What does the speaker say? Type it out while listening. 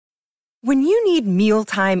When you need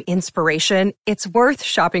mealtime inspiration, it's worth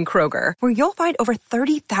shopping Kroger, where you'll find over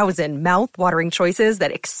 30,000 mouth-watering choices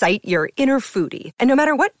that excite your inner foodie. And no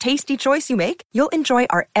matter what tasty choice you make, you'll enjoy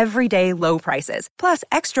our everyday low prices, plus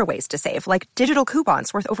extra ways to save, like digital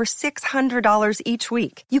coupons worth over $600 each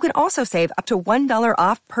week. You can also save up to $1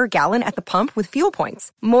 off per gallon at the pump with fuel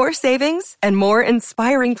points. More savings and more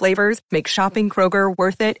inspiring flavors make shopping Kroger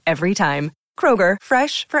worth it every time. Kroger,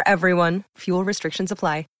 fresh for everyone. Fuel restrictions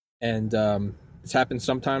apply. And this happens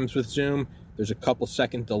sometimes with Zoom. There's a couple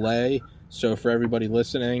second delay. So for everybody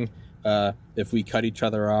listening, if we cut each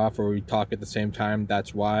other off or we talk at the same time,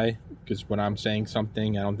 that's why. Because when I'm saying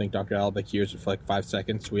something, I don't think Dr. Alibek hears it for like 5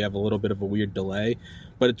 seconds. So we have a little bit of a weird delay.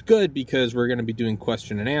 But it's good because we're going to be doing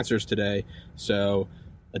question and answers today. So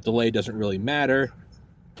a delay doesn't really matter.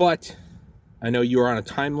 But I know you are on a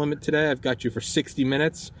time limit today. I've got you for 60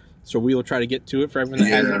 minutes. So we will try to get to it for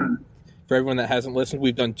everyone that hasn't listened.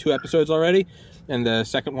 We've done 2 episodes already, and the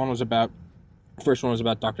first one was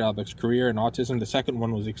about Dr. Alibek's career and autism. The second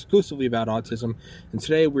one was exclusively about autism, and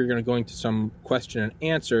today we're going to go into some question and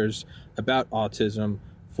answers about autism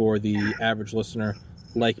for the average listener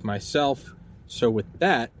like myself. So with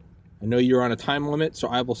that, I know you're on a time limit, so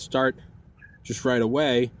I will start just right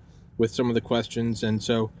away with some of the questions. And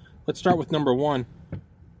so let's start with number 1.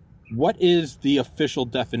 What is the official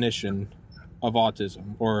definition of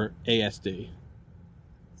autism, or ASD?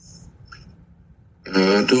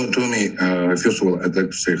 To me, first of all, I'd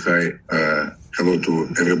like to say hi, hello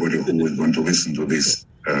to everybody who is going to listen to this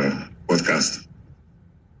podcast.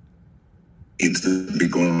 It's a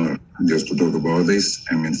big honor just to talk about this.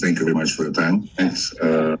 I mean, thank you very much for your time.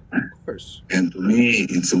 Of course. And to me,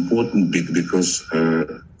 it's important because,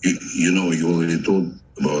 you already told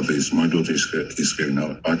about this. My daughter is having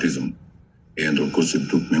autism. And of course, it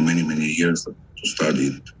took me many, many years to study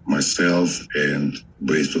it myself. And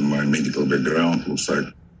based on my medical background, looks like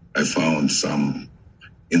I found some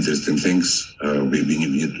interesting things we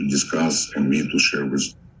need to discuss and we need to share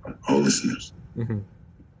with our listeners. Mm-hmm.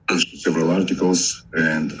 Several articles,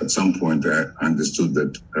 and at some point I understood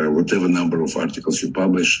that whatever number of articles you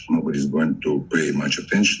publish, nobody's going to pay much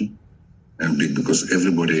attention. And because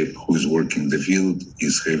everybody who is working in the field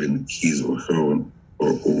is having his or her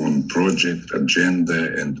own project,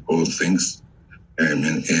 agenda, and all things. And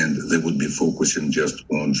they would be focusing just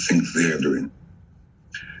on things they are doing.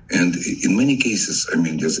 And in many cases,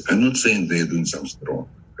 I'm not saying they're doing something wrong,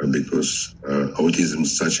 because autism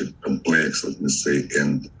is such a complex, let me say,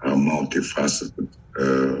 and multifaceted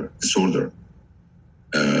disorder.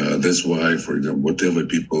 That's why, for example, whatever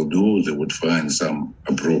people do, they would find some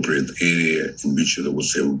appropriate area in which they would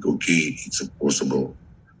say, okay, it's a possible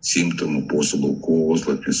symptom, a possible cause,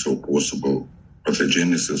 let me say, possible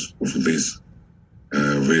pathogenesis of this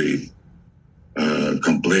very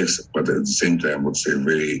complex, but at the same time, I would say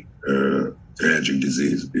very tragic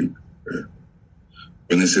disease.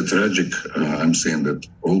 When I say tragic, I'm saying that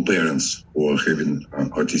all parents who are having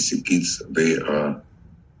autistic kids, they are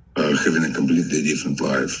having a completely different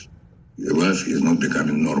life. Life is not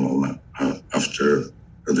becoming normal now after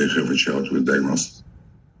they have a child with diagnosis.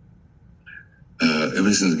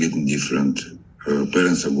 Everything's getting different.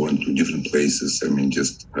 Parents are going to different places.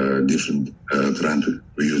 Different, trying to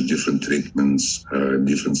use different treatments,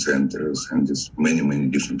 different centers, and just many, many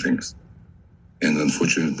different things. And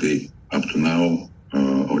unfortunately, up to now,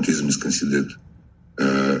 autism is considered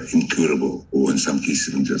incurable, or in some cases,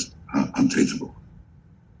 even just untreatable.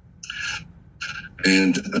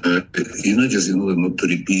 And, just in order not to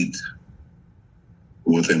repeat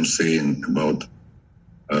what I'm saying about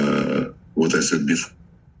what I said before,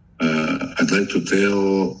 I'd like to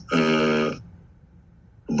tell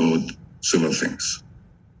about several things.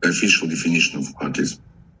 The official definition of autism.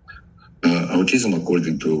 Autism,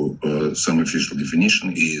 according to some official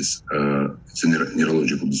definition, is it's a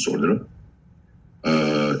neurological disorder.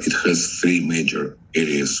 It has 3 major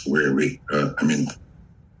areas where we,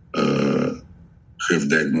 have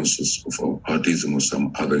diagnosis of autism or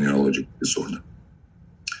some other neurological disorder.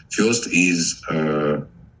 First is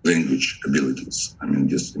language abilities.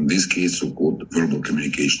 Just in this case, so-called verbal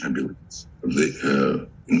communication abilities.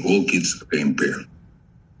 In all kids, they impair.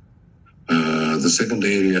 The second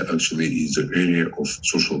area actually is the area of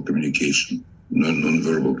social communication,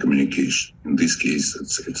 non-verbal communication. In this case,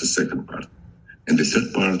 it's a second part. And the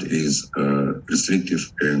third part is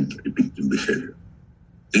restrictive and repetitive behavior.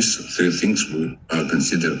 These 3 things are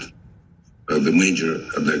considered the major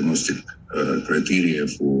diagnostic criteria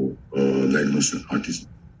for diagnosing autism.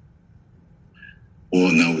 Or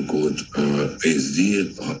now we call it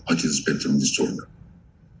ASD, autism spectrum disorder.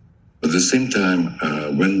 At the same time,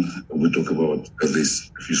 when we talk about this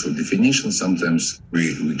official definition, sometimes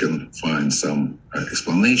we can find some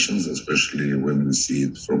explanations, especially when we see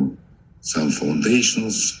it from some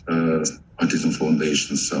foundations, autism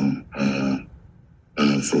foundations, some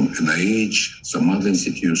from NIH, some other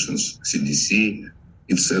institutions, CDC.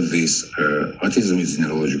 It said this, autism is a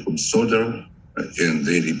neurological disorder, and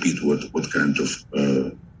they repeat what kind of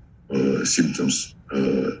symptoms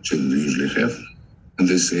children usually have. And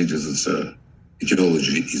they say that its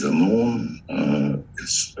etiology is unknown.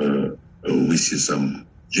 We see some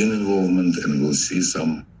gene involvement, and we'll see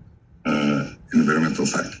some environmental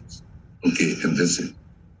factors. Okay, and that's it.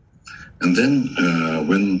 And then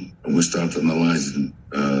when we start analyzing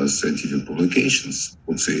scientific publications,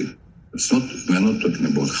 we'll say we're not talking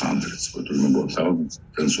about hundreds, we're talking about thousands,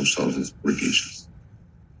 tens of thousands of publications.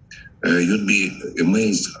 You'd be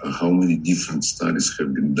amazed how many different studies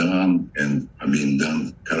have been done and are being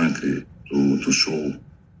done currently to show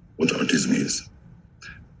what autism is.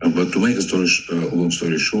 But to make a long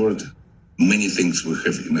story short, many things we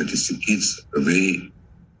have in autistic kids,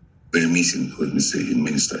 they're missing, let me say, in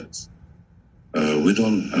many studies. We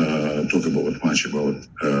don't talk much about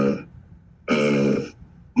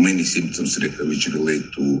many symptoms which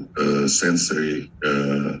relate to sensoric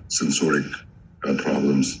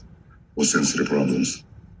problems or sensory problems,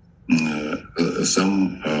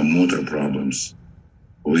 some motor problems.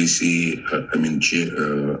 We see,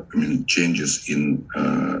 changes in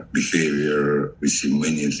behavior. We see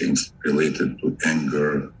many things related to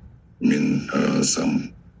anger.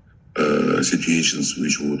 Some situations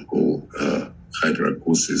which we would call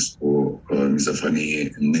hyperacusis or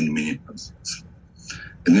misophonia, and many other things.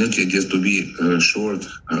 And actually, just to be short,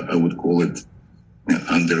 I would call it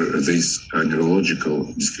under this neurological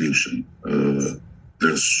description.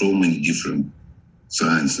 There are so many different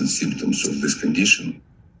signs and symptoms of this condition.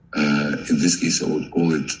 In this case, I would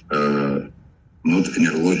call it not a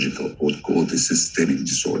neurological, I would call it a systemic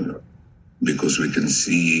disorder, because we can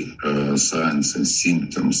see signs and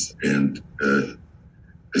symptoms and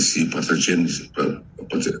see pathogenesis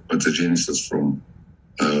from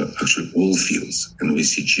actually all fields, and we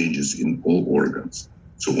see changes in all organs.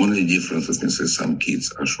 So only difference, let me say, some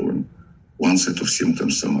kids are showing one set of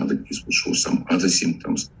symptoms, some other kids will show some other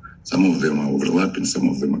symptoms. Some of them are overlapping, some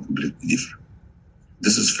of them are completely different.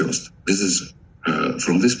 This is first. This is,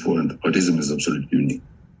 from this point, autism is absolutely unique.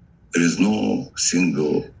 There is no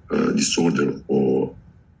single disorder or,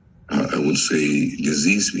 I would say,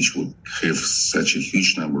 disease which would have such a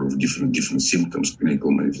huge number of different symptoms,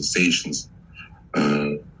 clinical manifestations,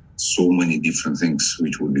 so many different things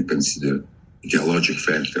which would be considered etiologic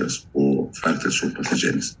factors or factors of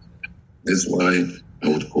pathogenesis. That's why I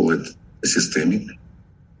would call it a systemic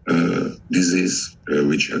disease,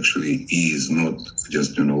 which actually is not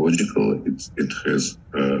just neurological. It has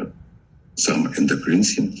some endocrine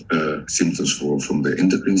symptoms from the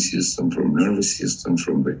endocrine system, from nervous system,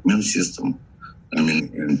 from the immune system.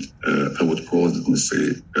 And I would call it, let me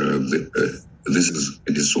say, this is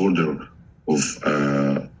a disorder of,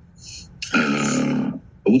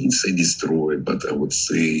 I wouldn't say destroyed, but I would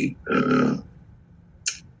say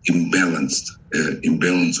imbalanced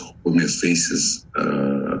homeostasis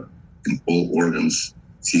in all organs,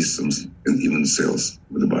 systems, and even cells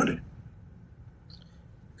of the body.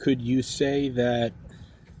 Could you say that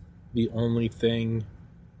the only thing,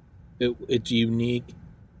 it's unique,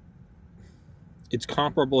 it's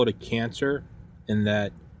comparable to cancer in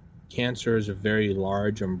that cancer is a very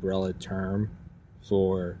large umbrella term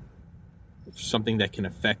for something that can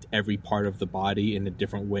affect every part of the body in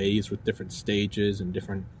different ways with different stages and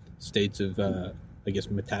different states of,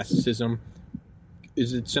 metastasis.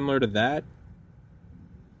 Is it similar to that?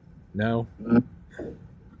 No?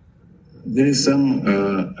 There is some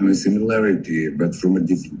similarity, but from a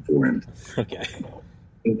different point. Okay.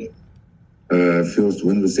 First,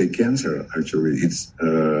 when we say cancer, actually, it's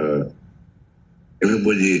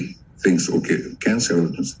everybody thinks, okay, cancer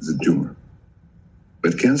is a tumor.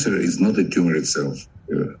 But cancer is not a tumor itself.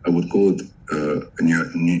 I would call it a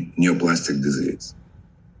neoplastic disease.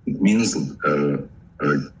 It means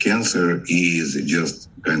cancer is just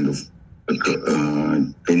kind of a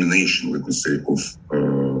culmination, let me say, of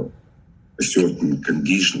a certain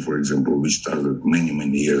condition, for example, which started many,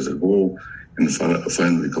 many years ago, and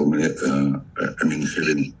finally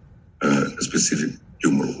having a specific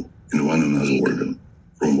tumor in one another organ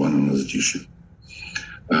from one another tissue.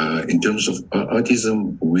 In terms of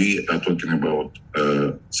autism, we are talking about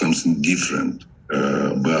something different,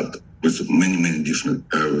 but with many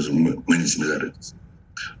similarities.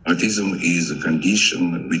 Autism is a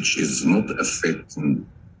condition which is not affecting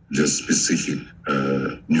just specific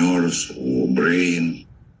nerves or brain.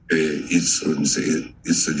 It's, let me say,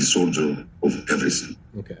 it's a disorder of everything.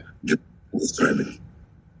 Okay. Just describe it.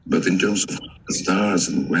 But in terms of stars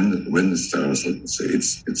and when it starts, let me say,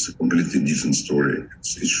 it's a completely different story.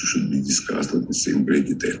 It should be discussed, let me say, in great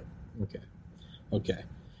detail. Okay.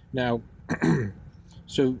 Now,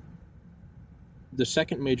 so the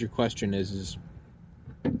second major question is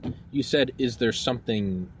you said, is there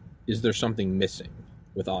something missing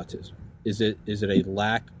with autism? Is it a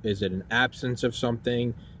lack? Is it an absence of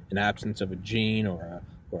something, an absence of a gene or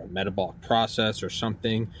a metabolic process or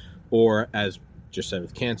something? Or as just said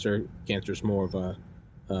with cancer is more of a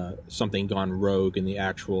something gone rogue in the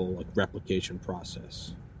actual like replication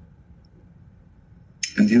process.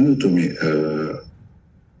 And Tommy,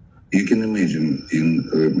 you can imagine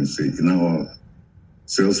in our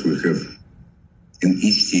cells we have, in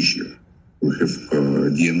each tissue, we have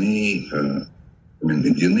DNA.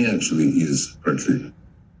 The DNA actually is partly,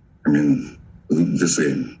 the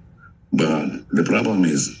same. But the problem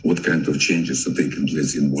is what kind of changes are taking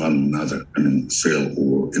place in one another, cell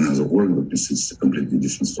or another organ. It's a completely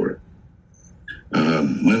different story.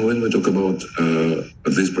 When we talk about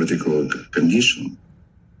this particular condition,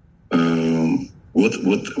 what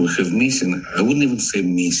we have missing, I wouldn't even say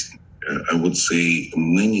missing. I would say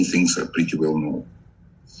many things are pretty well known.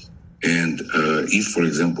 And if, for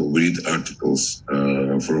example, we read articles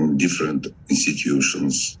from different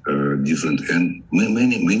institutions, and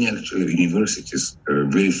many actually universities,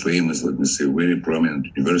 very famous, let me say, very prominent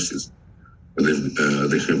universities,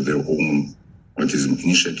 they have their own autism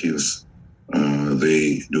initiatives.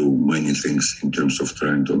 They do many things in terms of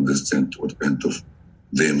trying to understand what kind of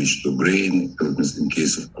damage to brain in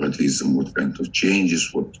case of autism, what kind of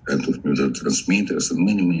changes, what kind of neurotransmitters, and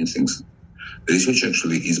many things. The research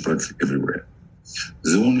actually is practically everywhere.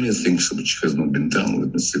 The only things which has not been done,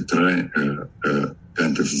 let me say, try a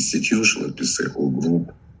kind of institution, let me say, or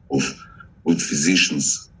group of good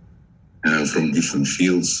physicians from different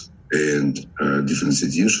fields and different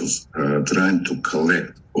institutions trying to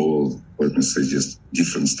collect all, let me say, just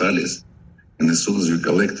different studies. And as soon as we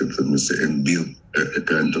collect it, let me say, and build a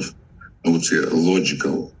kind of, I would say, a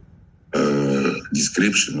logical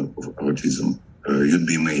description of autism, you'd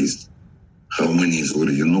be amazed how many is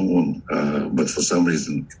already known, but for some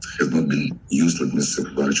reason it has not been used, let me say,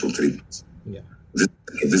 for actual treatments. Yeah.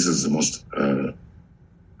 This is the most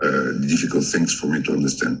difficult things for me to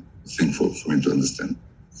understand. It's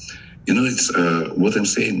what I'm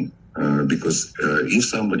saying, because if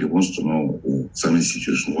somebody wants to know, or some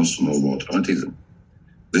institution wants to know about autism,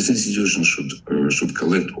 this institution should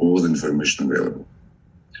collect all the information available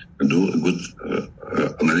and do a good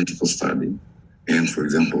analytical study. And, for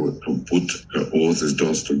example, to put all these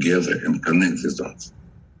dots together and connect these dots.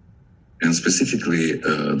 And specifically,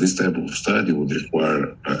 this type of study would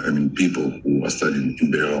require, people who are studying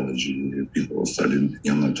embryology, people who are studying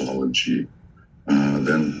neonatology,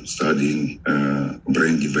 then studying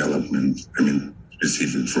brain development,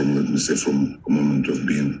 specific from, let me say, from a moment of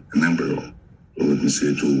being an embryo, to, let me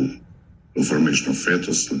say, to formation of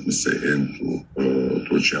fetus, let me say, and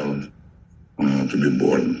to a child to be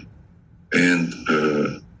born. And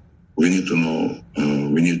we need to know,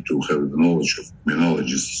 we need to have the knowledge of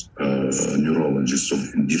immunologists, neurologists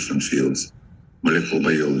in different fields, molecular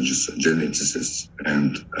biologists, geneticists,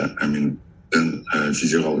 and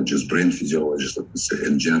physiologists, brain physiologists, let me say,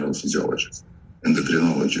 and general physiologists,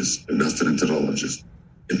 endocrinologists, gastroenterologists,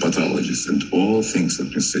 hepatologists, and all things, let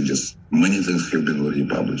me say, just many things have been already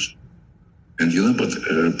published. And but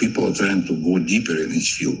people are trying to go deeper in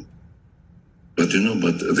each field. But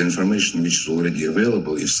the information which is already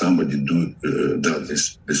available, if somebody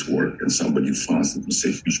does this work and somebody funds, let me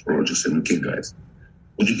say, huge projects, and okay, guys,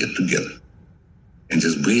 would you get together and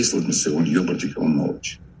just based, let me say, on your particular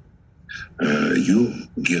knowledge, you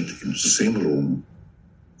get into the same room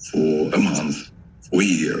for a month, for a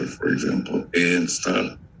year, for example, and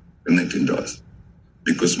start connecting dots,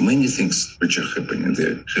 because many things which are happening,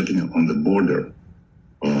 they're happening on the border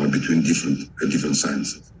between different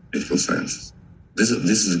sciences, medical sciences. This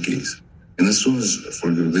is the case. And as soon as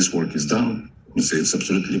this work is done, we say it's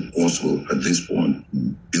absolutely possible at this point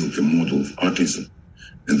to build a model of autism.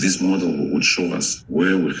 And this model would show us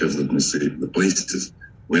where we have, let me say, the places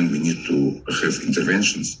when we need to have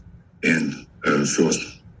interventions. And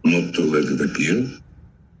first, not to let it appear,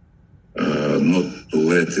 not to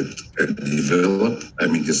let it develop,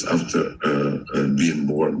 just after being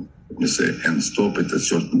born, let me say, and stop it at a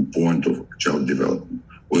certain point of child development.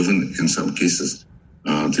 Or even in some cases,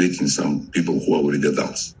 treating some people who are already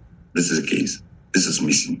adults. This is a case. This is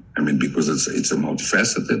missing. Because it's a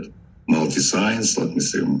multifaceted, multi-science, let me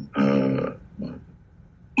say,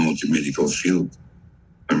 multi-medical field,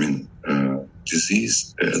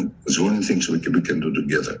 disease, and the only things we can do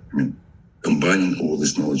together. Combining all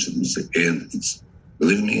this knowledge, let me say, and it's,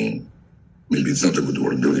 believe me, maybe it's not a good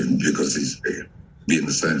word, believe me, because it's, being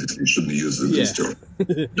a scientist, you shouldn't use this term.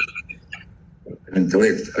 And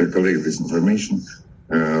collect this information,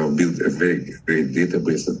 build a very great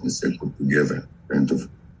database that we say put together.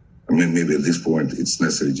 Maybe at this point it's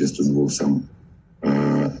necessary just to involve some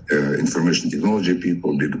information technology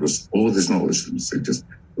people, because all this knowledge,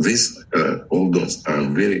 all dots are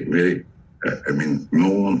very, very,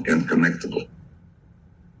 known and connectable.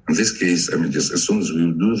 In this case, just as soon as we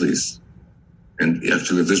do this, and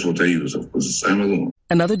actually this is what I use, of course, I'm alone.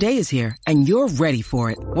 Another day is here, and you're ready for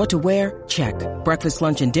it. What to wear? Check. Breakfast,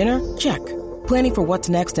 lunch, and dinner? Check. Planning for what's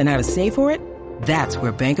next and how to save for it? That's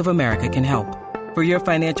where Bank of America can help. For your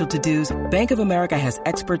financial to-dos, Bank of America has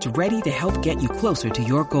experts ready to help get you closer to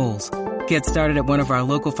your goals. Get started at one of our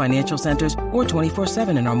local financial centers or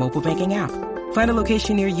 24/7 in our mobile banking app. Find a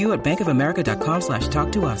location near you at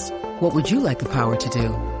bankofamerica.com/talktous. What would you like the power to do?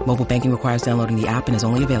 Mobile banking requires downloading the app and is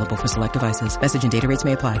only available for select devices. Message and data rates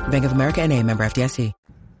may apply. Bank of America N.A., member FDIC.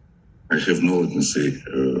 I have no,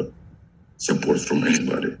 support from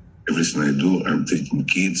anybody. Everything I do, I'm taking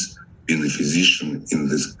kids, being a physician in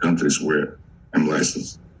these countries where I'm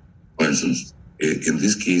licensed. In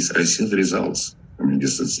this case, I see the results.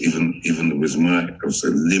 It's even with my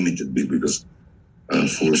limited bit, because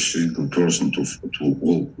for a single person to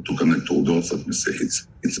connect all dots, let me say,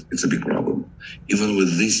 it's a big problem. Even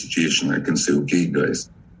with this situation, I can say, okay, guys,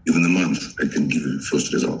 even a month, I can give you the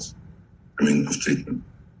first results. Of treatment.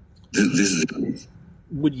 This is it.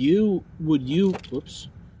 Would you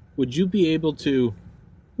be able to,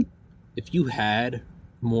 if you had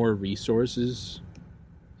more resources,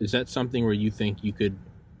 is that something where you think you could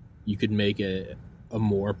make a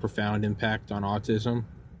more profound impact on autism?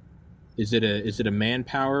 Is it a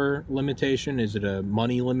manpower limitation? Is it a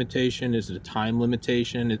money limitation? Is it a time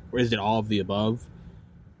limitation? Or is it all of the above?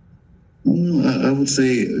 I would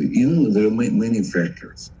say, there are many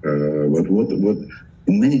factors. But what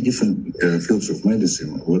in many different fields of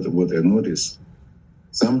medicine, what I notice,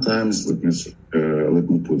 sometimes, let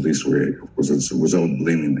me put this way, of course, it's without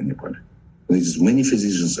blaming anybody. Many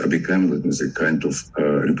physicians are becoming, kind of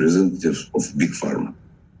representatives of big pharma.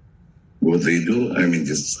 What they do, and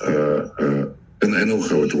I know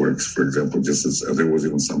how it works. For example, there was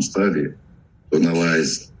even some study to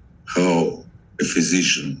analyze how a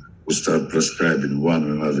physician would start prescribing one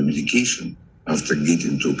or another medication after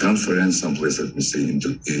getting to a conference, someplace, in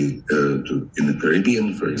the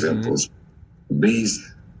Caribbean, for example, days,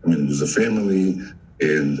 with the family,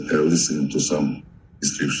 and listening to some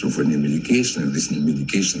description of a new medication, and this new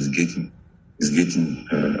medication is getting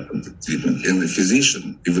treatment. And the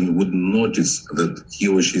physician even wouldn't notice that he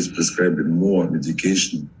or she is prescribing more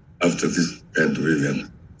medication after this kind of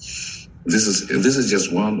event. This is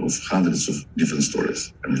just one of hundreds of different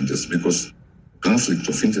stories. Just because conflict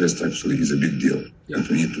of interest actually is a big deal, and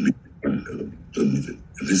we need to admit it.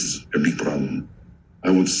 This is a big problem. I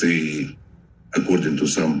would say, according to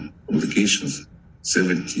some publications,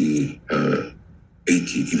 70,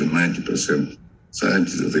 80, even 90%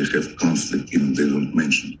 scientists, they have conflict, even they don't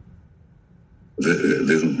mention it.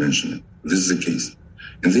 They don't mention it. This is the case.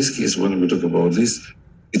 In this case, when we talk about this,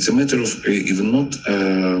 it's a matter of even not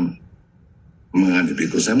money,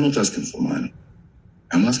 because I'm not asking for money.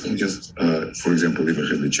 I'm asking just, for example, if I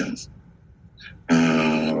have the chance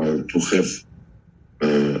to have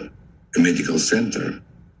a medical center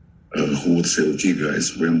who would say, okay,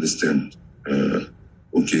 guys, we understand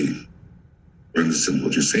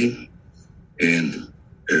what you say, and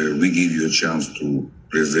we give you a chance to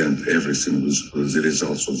present everything with the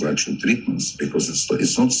results of the actual treatments, because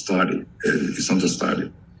it's not a study.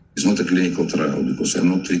 It's not a clinical trial, because I'm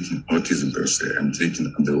not treating autism per se. I'm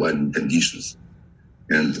treating underlying conditions.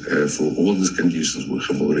 And for all these conditions, we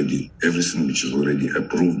have already everything which is already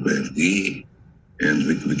approved by FDA, and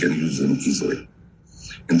we can use them easily.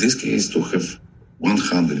 In this case, to have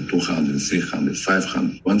 100, 200, 300,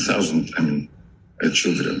 500, 1,000,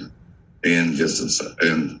 children, and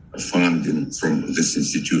funding from this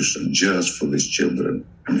institution just for these children,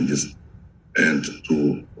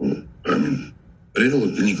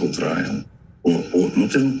 regular clinical trial, or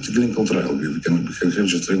not even clinical trial, we can have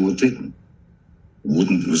just regular treatment.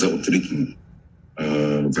 Without treating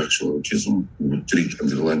the actual autism, we would treat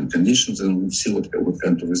underlying conditions and we'd see what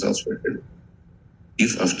kind of results we're having.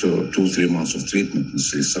 If after 2-3 months of treatment,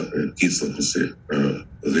 kids,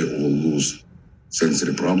 they all lose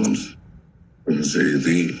sensory problems,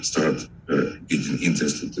 they start getting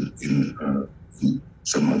interested in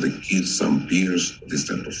some other kids, some peers, this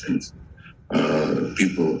type of things.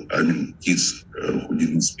 Kids who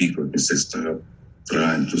didn't speak, or they start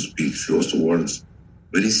trying to speak first words,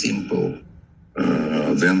 very simple.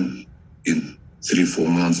 Then in 3-4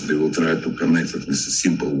 months, they will try to connect it with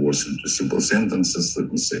simple words into simple sentences,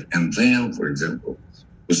 let me say. And then, for example,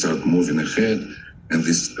 we start moving ahead, and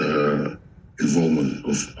this involvement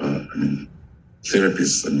of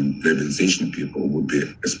therapists, rehabilitation people would be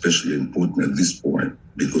especially important at this point,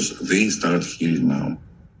 because they start healing now.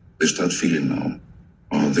 They start feeling now.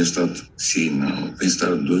 They start seeing now. They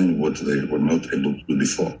start doing what they were not able to do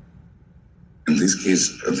before. In this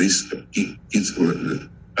case, these kids,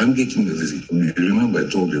 I'm getting this. You remember I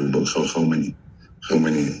told you about how many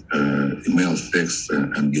emails, texts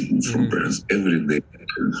I'm getting from parents every day,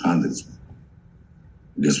 hundreds.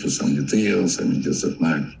 Just for some details. Just at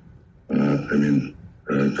night.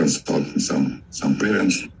 Consulting some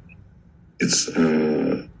parents. It's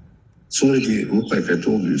already, like I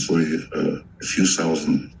told you, it's already a few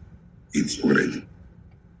thousand kids already.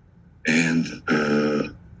 And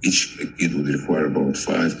each kid would require about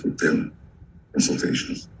 5 to 10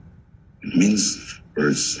 consultations. It means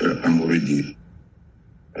I'm already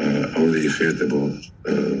had about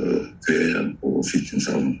 10 or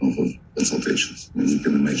 15,000 consultations. You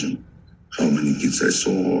can imagine how many kids I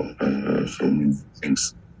saw, how many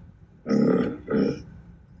things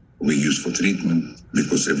we use for treatment,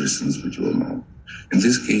 because everything is virtual now. In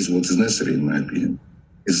this case, what is necessary, in my opinion,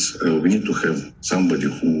 is we need to have somebody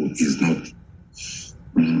who is not,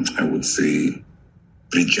 I would say,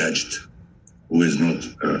 prejudged, who is not,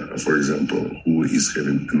 for example, who is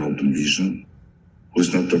having an open vision, who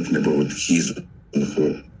is not talking about his or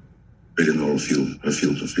her very narrow field of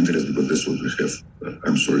interest, because that's what we have.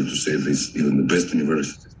 I'm sorry to say this, even the best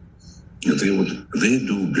universities. They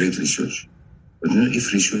do great research. But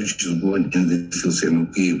if research is going in the field saying,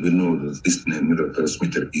 okay, we know that this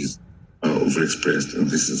neurotransmitter is overexpressed and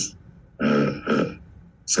this is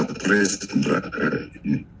suppressed,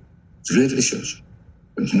 it's great research.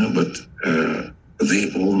 But they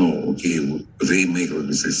all know, okay, they make, let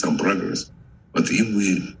me say, some progress. But if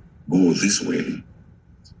we go this way,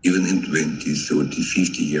 even in 20, 30,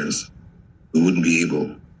 50 years, we wouldn't be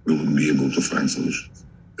able to find solutions.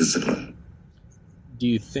 That's the problem. Do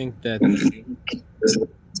you think that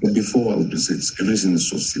before everything is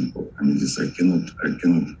so simple? I cannot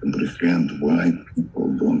comprehend why people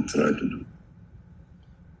don't try to do it.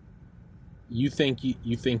 You think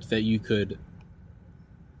that you could?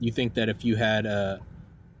 You think that if you had a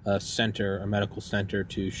medical center,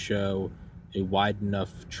 to show a wide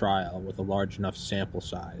enough trial with a large enough sample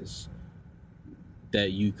size,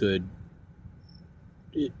 that you could,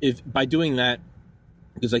 if by doing that,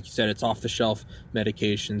 because like you said, it's off-the-shelf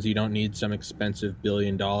medications, you don't need some expensive $1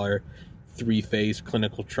 billion 3-phase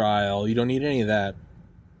clinical trial. You don't need any of that.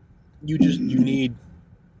 You need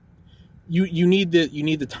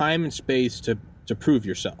the time and space to prove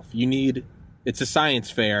yourself. It's a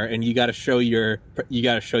science fair, and you got to show your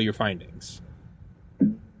findings.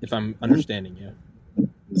 If I'm understanding you.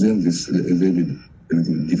 Then this a little bit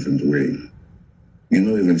different way.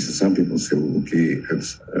 Even some people say, okay,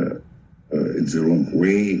 it's the wrong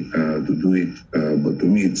way to do it, but to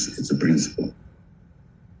me, it's a principle.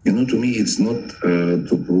 To me, it's not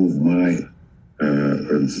to prove my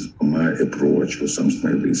approach or something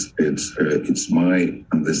like this. It's my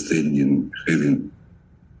understanding, having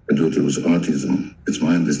a daughter with autism. It's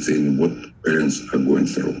my understanding what parents are going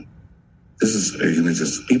through. This is,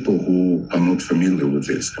 just people who are not familiar with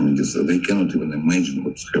this. They cannot even imagine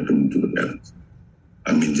what's happening to the parents.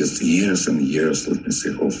 Just years and years, let me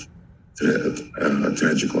say, of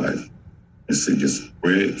tragic life. Just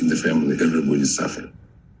where in the family everybody suffered.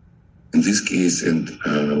 In this case, and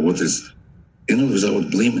what is, without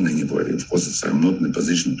blaming anybody, of course, I'm not in a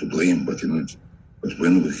position to blame, but but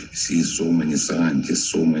when we see so many scientists,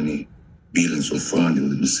 so many billions of funding,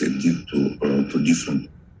 let me say, to different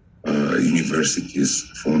universities,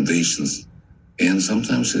 foundations, and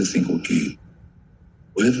sometimes I think, okay,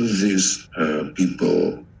 whether these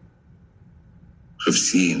people have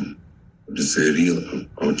seen, let's say, real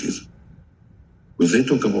autism, when they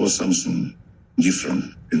talk about something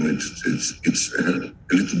different, it's a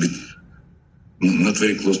little bit not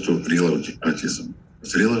very close to real autism.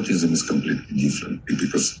 But real autism is completely different,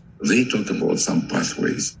 because they talk about some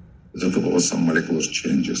pathways, they talk about some molecular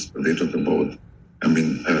changes, they talk about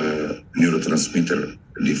neurotransmitter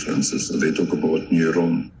differences, they talk about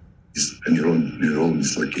neural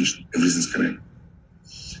dislocation. Everything's correct.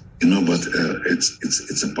 But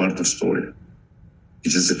it's a part of story.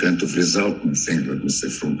 It is a kind of resultant thing, let me say,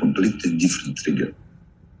 from completely different trigger.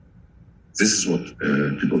 This is what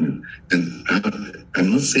people need. And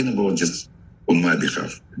I'm not saying about just on my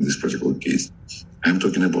behalf in this particular case. I'm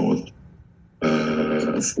talking about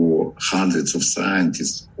for hundreds of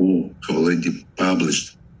scientists who have already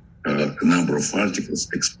published a number of articles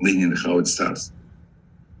explaining how it starts.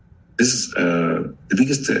 This is the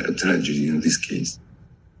biggest tragedy in this case.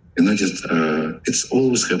 And not just, it's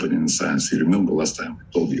always happening in science. You remember last time I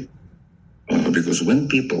told you. Because when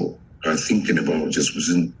people are thinking about just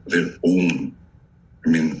within their own,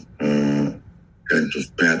 kind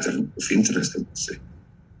of pattern of interest, I would say,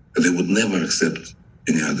 they would never accept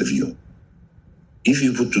any other view. If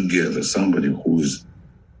you put together somebody who is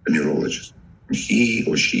a neurologist, he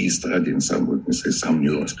or she is studying some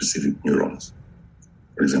specific neurons,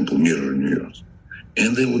 for example, mirror neurons,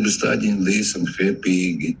 and they would be studying this and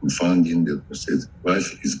happy, getting funding, that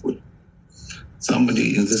life is good.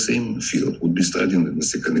 Somebody in the same field would be studying the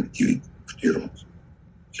connectivity of neurons.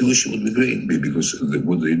 He or she would be great because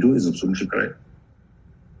what they do is absolutely correct.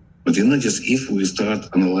 But just if we start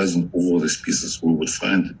analyzing all these pieces, we would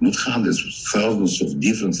find not hundreds, thousands of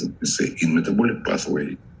differences, in metabolic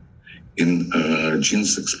pathway, in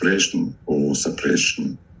genes expression or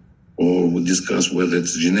suppression, or we discuss whether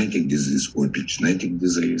it's genetic disease or epigenetic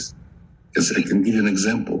disease. Yes, I can give you an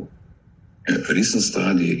example. A recent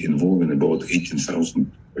study involving about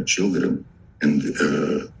 18,000 children, and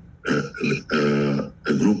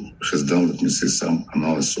a group has done, some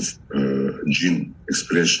analysis of gene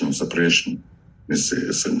expression or suppression,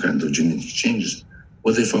 some kind of genetic changes.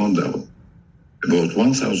 What they found out, about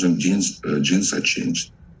 1,000 genes are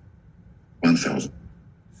changed. 1,000.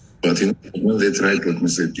 But when they tried,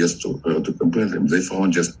 just to compare them, they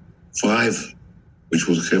found just 5 which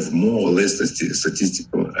would have more or less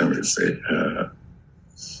statistical,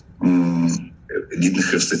 didn't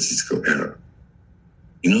have statistical error.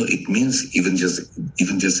 It means even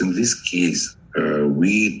just in this case,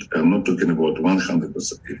 we are not talking about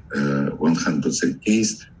 100%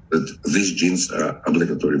 case that these genes are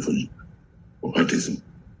obligatory for autism.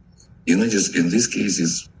 Just in these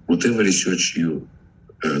cases, whatever research you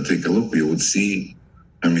take a look, you would see,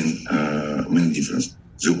 many differences.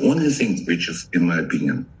 The only thing which is, in my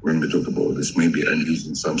opinion, when we talk about this, maybe I'm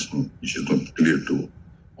using something which is not clear to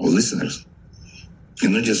our listeners.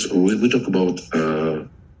 Just we talk about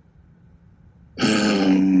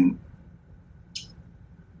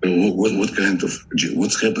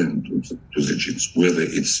what's happening to the genes, whether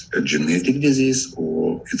it's a genetic disease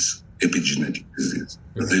or it's epigenetic disease.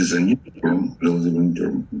 Mm-hmm. There is a new term, relevant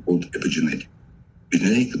term called epigenetic.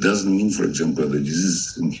 Epigenetic doesn't mean, for example, the disease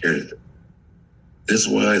is inherited. That's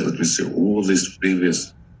why, all these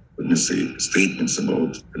previous, statements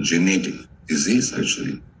about genetic disease,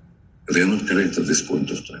 actually, they're not correct at this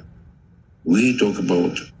point of time. We talk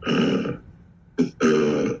about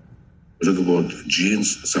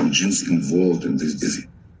genes, some genes involved in this disease.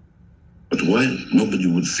 But why nobody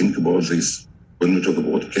would think about this? When we talk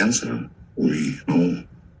about cancer, we know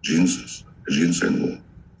genes are involved.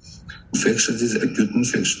 Infectious disease, acute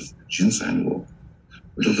infections, genes are involved.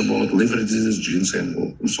 We talk about liver disease, genes are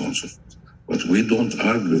involved, and so on and so forth. But we don't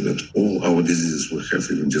argue that all our diseases we have,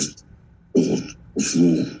 even just cold or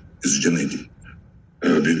flu, is genetic.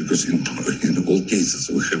 Because in all cases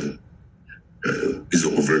we have is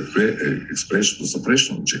overexpression or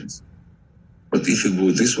suppression of genes. But if you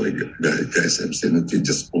go this way, guys, I'm saying that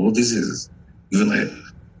just all diseases. Even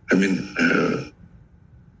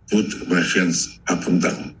put my hands up and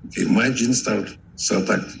down. Okay, my genes start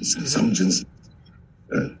acting. Some genes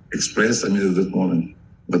express at that moment,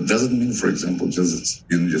 but doesn't mean, for example, just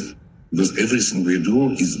because everything we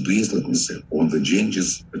do is based, on the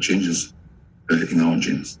changes in our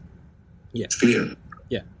genes. Yeah, it's clear.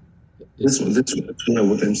 Yeah, that's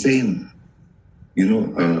what I'm saying.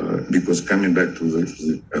 Because coming back to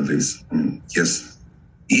this, yes,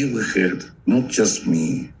 if we had not just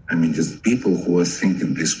me, just people who are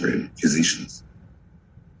thinking this way, physicians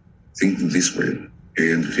thinking this way,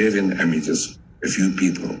 and having, just a few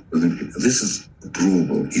people, this is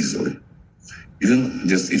provable easily. Even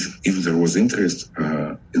just if there was interest,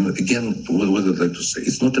 again, what I'd like to say,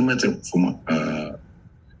 it's not a matter of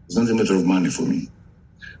money for me,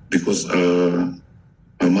 because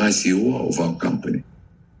my CEO of our company,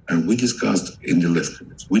 we discussed in the left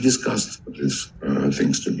committee, we discussed these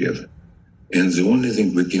things together. And the only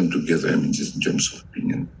thing we came together, just in terms of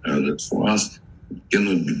opinion, that for us, it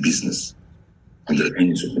cannot be business under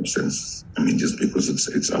any circumstances. Just because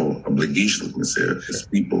it's our obligation, as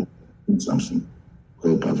people, do something to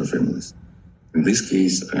help other families. In this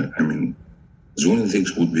case, The only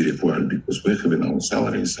things would be required because we're having our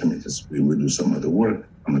salaries. I mean, we do some other work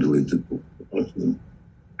unrelated to autism.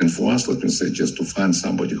 And for us, let me say, just to find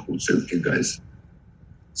somebody who would say, okay, guys,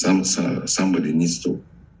 somebody needs to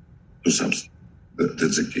do something.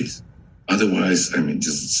 That's the case. Otherwise, I mean,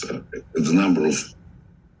 just the number of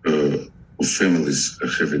families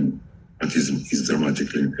having autism is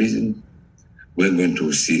dramatically increasing. We're going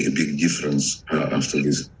to see a big difference after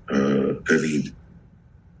this COVID.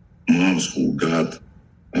 Moms who got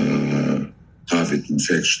COVID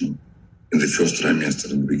infection in the first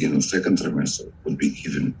trimester, in the beginning of second trimester, would be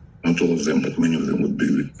given, not all of them, but many of them would be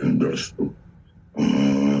given birth to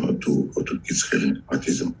kids having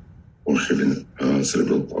autism or having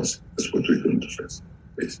cerebral palsy. That's what we're going to face.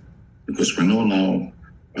 Because we know now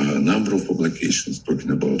a number of publications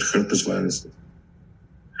talking about herpes viruses,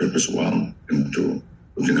 herpes 1 and 2,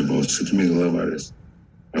 talking about cytomegalovirus,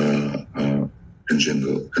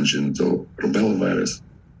 congenital rubella virus,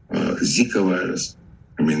 Zika virus,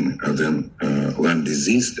 then Lyme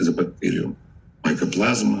disease as a bacterium,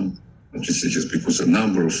 mycoplasma, just because a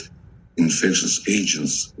number of infectious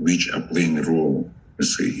agents which are playing a role,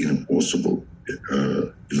 let's say, in a possible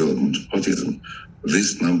development of autism,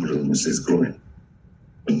 this number, let me say, is growing.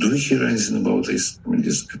 But do we hear anything about this? I mean,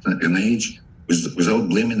 this NIH, without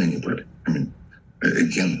blaming anybody. I mean,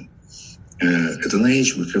 again, at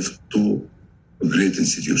NIH we have two great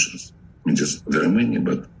institutions. I mean, there are many,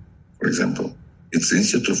 but for example, it's the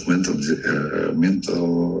Institute of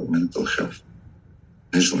Mental Health,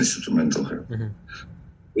 National Institute of Mental Health. Mm-hmm.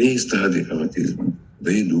 They study autism.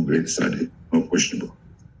 They do great study, no questionable.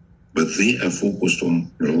 But they are focused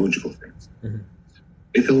on neurological things. Mm-hmm.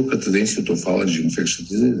 Take a look at the Institute of Allergy and Infectious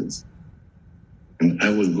Diseases. And I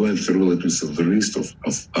was going through the list of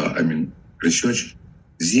research.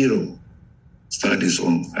 Zero studies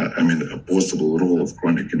on, a possible role of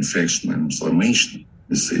chronic infection and inflammation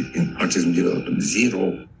in autism development.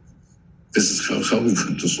 Zero. This is how we're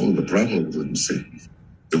going to solve the problem, let me say.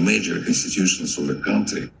 The major institutions of the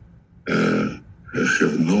country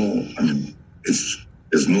have no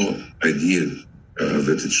idea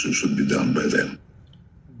that it should be done by them.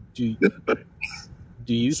 Do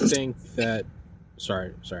you think that?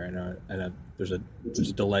 Sorry. I know there's a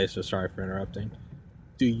delay, so sorry for interrupting.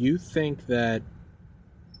 Do you think that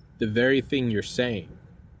the very thing you're saying,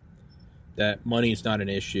 that money is not an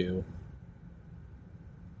issue,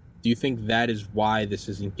 do you think that is why this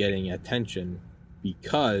isn't getting attention?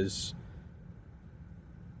 Because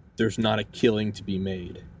there's not a killing to be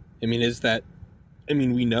made.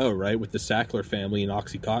 We know, right, with the Sackler family and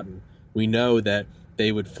OxyContin, we know that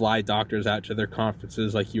they would fly doctors out to their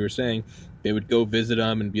conferences, like you were saying. They would go visit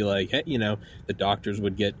them and be like, hey, the doctors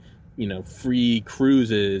would get, free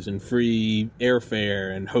cruises and free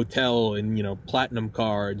airfare and hotel and, platinum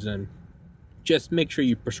cards, and just make sure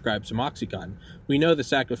you prescribe some OxyContin. We know the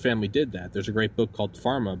Sackler family did that. There's a great book called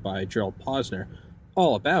Pharma by Gerald Posner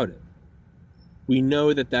all about it. We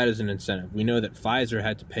know that is an incentive. We know that Pfizer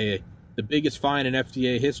had to pay the biggest fine in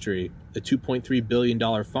FDA history, the $2.3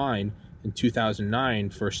 billion fine in 2009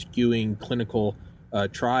 for skewing clinical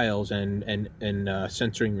trials and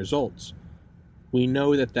censoring results. We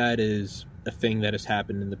know that is a thing that has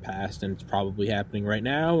happened in the past, and it's probably happening right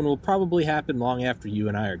now, and will probably happen long after you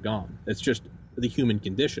and I are gone. That's just the human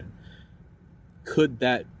condition. Could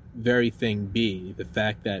that very thing be the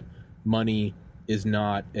fact that money is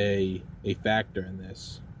not a factor in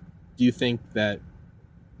this? Do you think that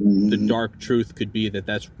the dark truth could be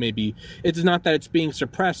that's maybe, it's not that it's being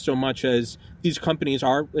suppressed so much as these companies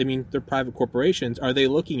are, they're private corporations. Are they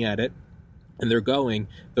looking at it and they're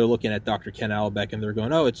looking at Dr. Ken Alibek and they're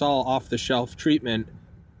going, oh, it's all off the shelf treatment.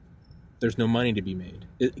 There's no money to be made.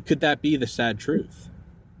 Could that be the sad truth?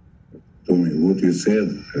 Tommy, what you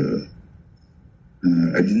said,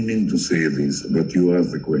 I didn't mean to say this, but you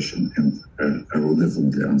asked the question and I will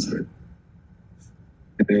definitely answer it.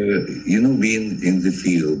 Being in the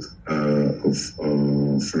field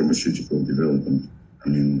of pharmaceutical development,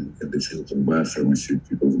 in the field of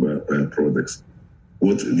biopharmaceuticals, bioproducts,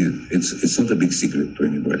 it's not a big secret to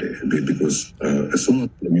anybody, because as soon as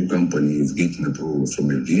a new company is getting approval from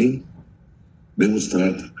FDA, they will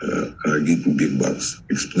start getting big bucks,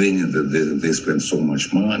 explaining that they spend so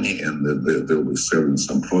much money and that they'll be selling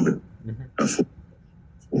some product for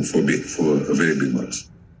very big bucks,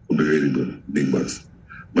 big bucks.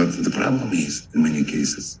 But the problem is, in many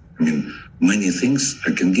cases, many things.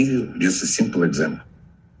 I can give you just a simple example.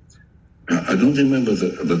 I don't remember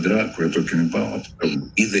the drug we're talking about.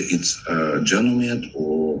 Either it's Janomet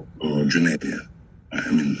or Juneria.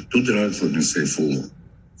 Two drugs, let me say,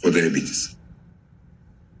 for diabetes.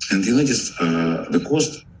 And the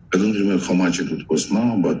cost I don't remember how much it would cost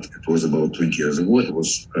now, but it was about 20 years ago. It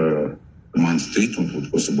was a month's treatment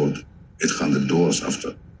would cost about $800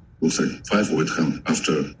 after, looks like 5 or 800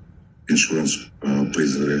 after insurance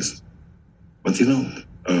pays the rest. But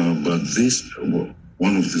but this,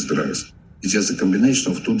 one of these drugs, it's just a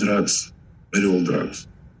combination of two drugs, very old drugs.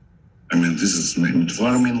 I mean, this is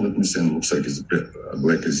metformin, let me say, and looks like it's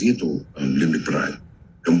glycazid or glimepiride,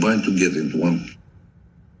 combined together into one.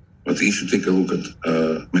 But if you take a look at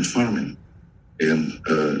metformin and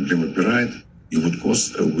glimepiride, we would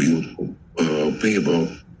pay about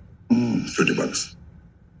 $30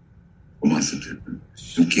 a month.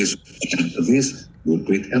 In case of this, you would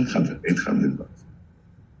pay $800.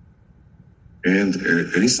 And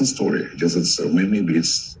a recent story, just maybe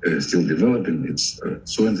it's still developing. It's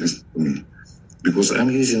so interesting to me because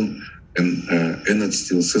I'm using an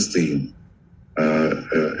N-acetylcysteine,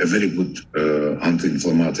 a very good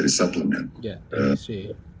anti-inflammatory supplement. Yeah,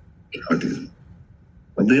 TPC. Autism.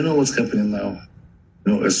 But do you know what's happening now?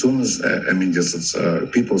 As soon as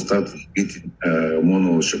people start getting more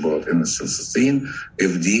knowledge about N-acetylcysteine,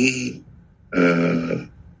 FDA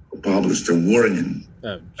published a warning.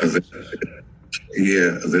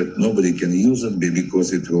 That nobody can use it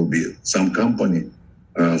because it will be some company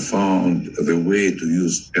found the way to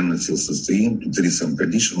use N-acetylcysteine to treat some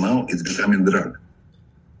condition. Now it's becoming drug.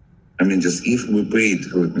 I mean, just if we paid,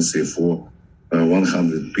 let me say, for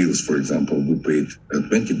 100 pills, for example, we paid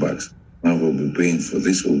 $20. Now we'll be paying for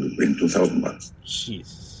this. We'll be paying $2,000.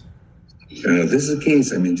 Jesus. This is the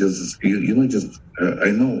case. I mean,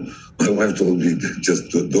 I know my wife told me just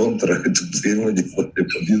don't try to play money for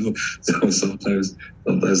people. Sometimes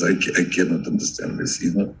I cannot understand this.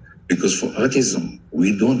 Because for autism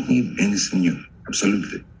we don't need anything new.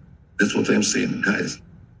 Absolutely, that's what I'm saying, guys.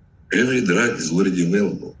 Every drug is already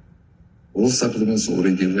available. All supplements are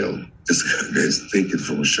already available. Just guys take it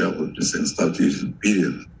from a shelf and start using.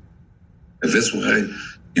 Period. And that's why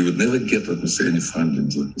you would never get, any funding,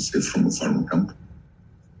 from a pharma company.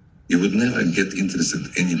 You would never get interested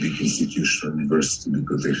in any big institution or university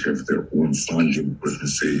because they have their own funding,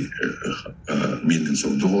 millions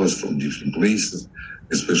of dollars from different places,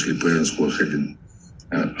 especially parents who are having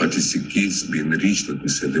autistic kids being reached,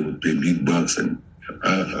 they would pay big bucks. And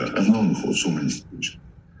I've known so many institutions.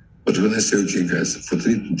 But when I say, okay, guys, for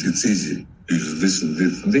treatment, it's easy. Use this and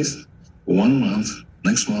this and this. 1 month,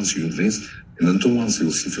 next month you use this, and in 2 months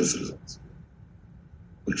you'll see first results.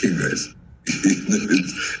 Okay, guys.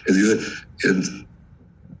 and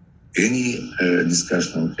any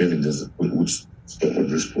discussion I'm having would stop at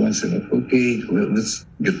this point saying, okay, let's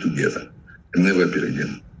get together and never appear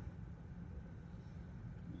again.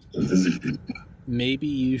 So maybe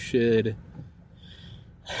you should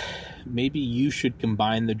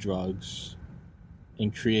combine the drugs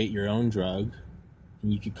and create your own drug,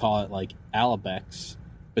 and you could call it like Alibek,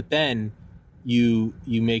 but then you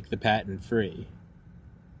make the patent free.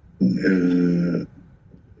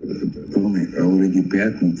 Already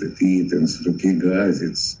patented it and said, okay, guys,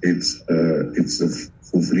 it's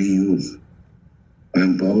for free use.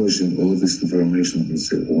 I'm publishing all this information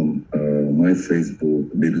on my Facebook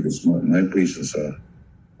because my patients are.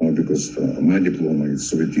 Because my diploma is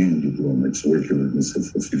Soviet Union diploma, it's working with myself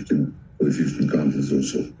for the 15 countries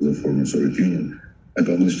also, the former Soviet Union. I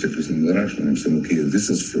published everything in Russian. I'm saying, okay, this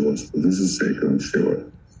is first, this is second,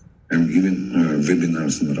 third. I'm giving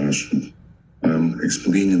webinars in Russian. I'm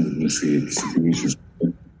explaining, situations,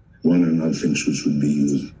 one or another thing should be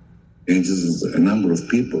used. And this is a number of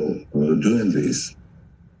people doing this.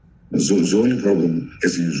 So the only problem,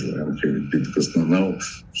 as usual, I'm having because now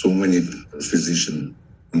so many physicians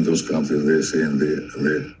in those countries, they're saying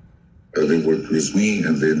they work with me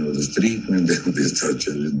and they know this treatment and they start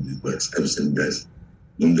charging big bucks. I'm saying, guys,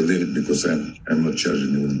 don't believe it because I'm not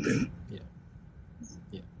charging you anything.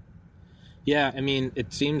 Yeah, I mean,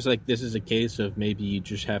 it seems like this is a case of maybe you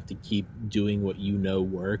just have to keep doing what you know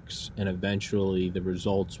works, and eventually the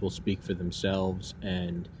results will speak for themselves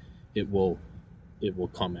and it will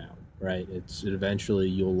come out, right? Eventually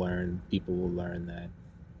you'll learn, people will learn that.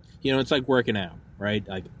 It's like working out, right?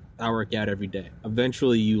 Like I work out every day.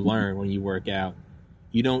 Eventually you learn when you work out,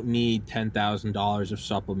 you don't need $10,000 of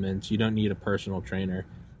supplements. You don't need a personal trainer.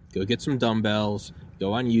 Go get some dumbbells,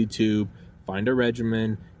 go on YouTube, find a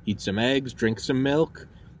regimen, eat some eggs, drink some milk,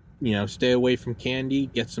 stay away from candy,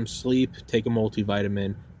 get some sleep, take a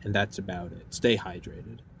multivitamin, and that's about it. Stay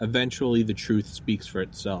hydrated. Eventually the truth speaks for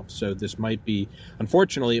itself. So this might be,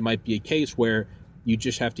 unfortunately, it might be a case where you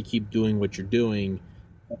just have to keep doing what you're doing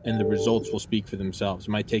and the results will speak for themselves. It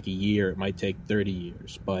might take a year, it might take 30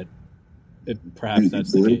 years, but perhaps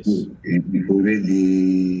that's the case. It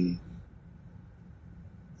already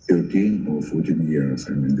 13 or 14 years.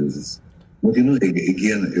 I mean, this is, but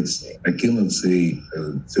again, I cannot say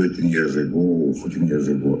 13 years ago or 14 years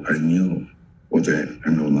ago, I knew what I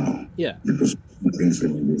know now. Yeah. Because things, I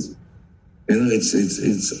mean, this, it's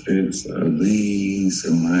days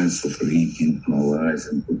and nights of reading,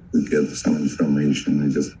 analyzing, to get some information.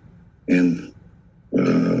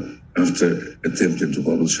 After attempting to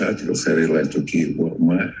publish articles, I realized, okay, well,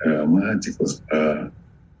 my articles are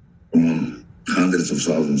among hundreds of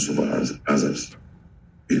thousands of others,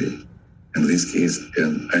 period. In this case,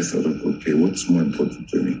 and I thought, okay, what's more important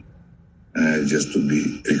to me? Just to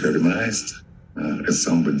be recognized as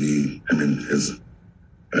somebody, I mean, as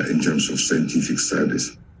in terms of scientific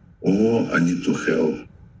studies, or I need to help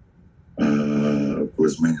to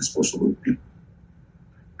as many as possible people.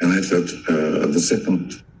 And I thought the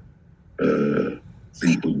second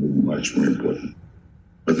thing would be much more important.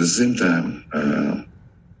 But at the same time,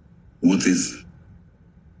 what is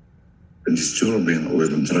disturbing or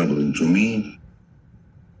even troubling to me,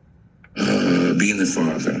 being a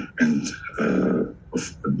father and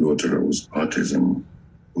of a daughter with autism,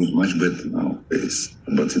 who's much better nowadays,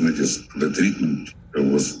 but just the treatment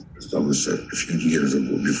was established a few years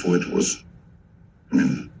ago. Before it was, I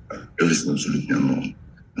mean, everything absolutely unknown.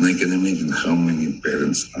 And I can imagine how many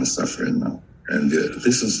parents are suffering now. And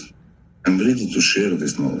I'm ready to share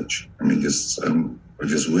this knowledge. I mean, just when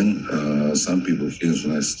some people here in the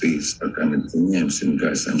United States are coming to me, I'm saying,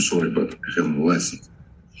 guys, I'm sorry, but I have no license.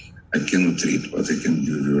 I cannot treat, but I can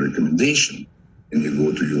give you a recommendation. And you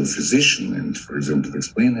go to your physician and, for example,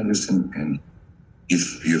 explain everything. And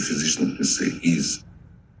if your physician, let's say, is,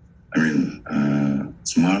 I mean,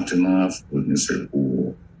 smart enough, let me say,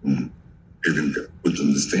 or having good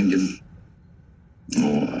understanding,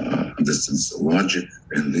 or understands logic,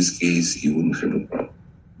 in this case, you wouldn't have a problem.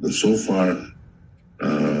 But so far,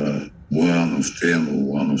 1 of 10 or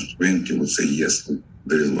 1 of 20 would say, yes,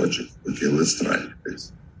 there is logic. Okay, let's try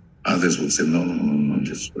this. Others would say, no,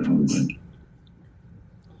 just we're not going to.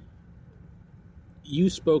 You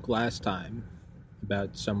spoke last time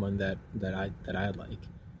about someone that I like,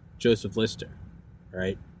 Joseph Lister,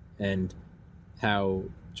 right? And how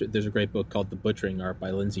there's a great book called The Butchering Art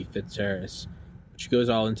by Lindsay Fitzharris, which goes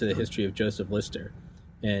all into the history of Joseph Lister.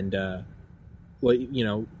 And what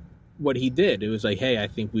he did, it was like, hey, I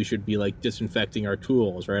think we should be like disinfecting our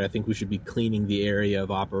tools, right? I think we should be cleaning the area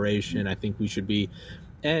of operation. I think we should be,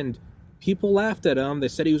 and people laughed at him. They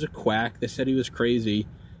said he was a quack. They said he was crazy.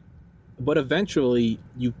 But eventually,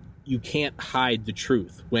 you can't hide the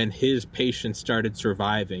truth. When his patients started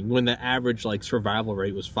surviving, when the average survival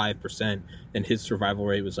rate was 5%, and his survival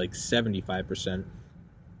rate was 75%,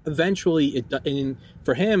 eventually and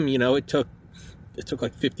for him, it took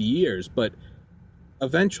like 50 years, but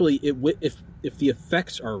eventually, if the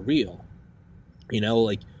effects are real,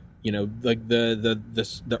 the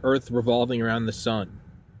Earth revolving around the sun,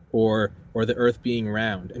 or the Earth being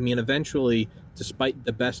round. I mean, eventually, despite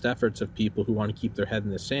the best efforts of people who want to keep their head in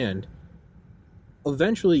the sand,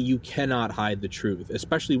 eventually you cannot hide the truth,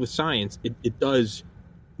 especially with science. It does,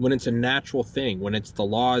 when it's a natural thing, when it's the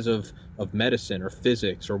laws of medicine or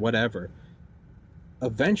physics or whatever,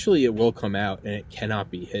 eventually it will come out and it cannot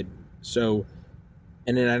be hidden. So,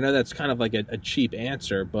 and then I know that's kind of like a cheap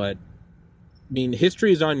answer, but I mean,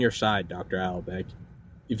 history is on your side, Dr. Alibek.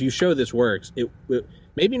 If you show this works, it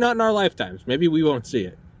maybe not in our lifetimes. Maybe we won't see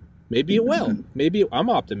it. Maybe it will. Maybe I'm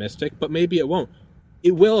optimistic, but maybe it won't.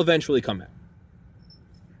 It will eventually come out.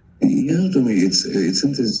 To me, it's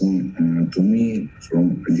interesting to me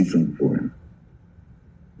from a different point.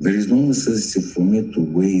 There is no necessity for me to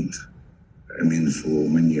wait, I mean, for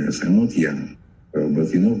many years. I'm not young, but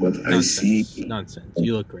Nonsense. I see... Nonsense.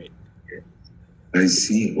 You look great. I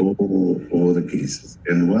see all the cases.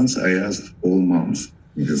 And once I asked all moms,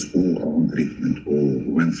 because all are on treatment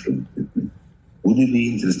or went through treatment, would you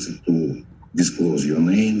be interested to disclose your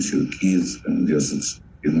names, your kids, and just,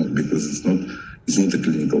 because it's not a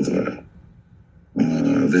clinical trial?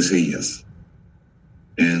 They say yes.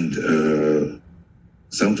 And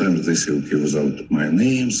sometimes they say, okay, without my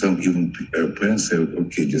name. Some even parents say,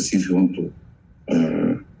 okay, just if you want to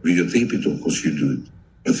videotape it, of course you do it.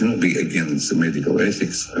 But again, it's a medical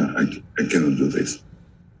ethics. I cannot do this.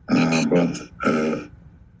 But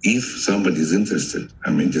if somebody is interested, I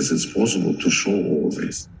mean, just it's possible to show all of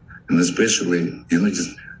this. And especially,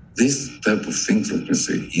 just this type of things, let me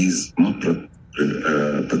say, is not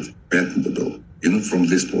patentable. From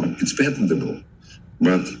this point, it's patentable.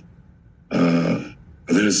 But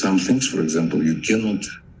there are some things, for example, you cannot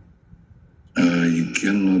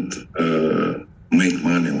make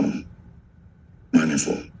money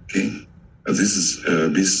for. Okay, this is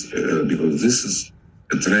because this is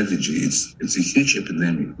a tragedy. It's a huge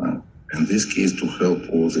epidemic now. In this case, to help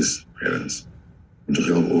all these parents and to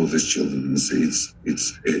help all these children, it's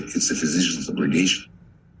a physician's obligation.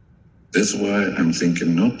 That's why I'm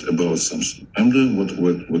thinking not about something. I'm doing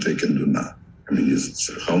what I can do now. I mean,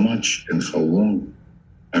 it's how much and how long.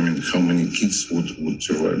 I mean, how many kids would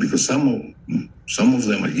survive? Because some of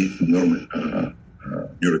them are getting normal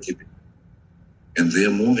neurotypical, and they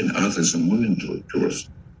are moving. Others are moving towards.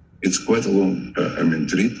 It's quite a long.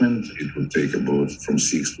 Treatment. It would take about from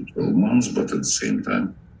 6 to 12 months, but at the same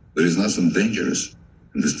time, there is nothing dangerous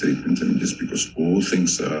in this treatment. I mean, just because all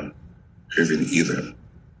things are having either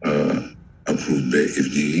approved by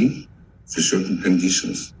FDA for certain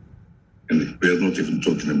conditions, and we are not even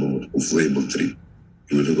talking about off-label treatment.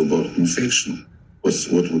 We talk about infection. What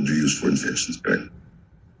would you use for infections, correct?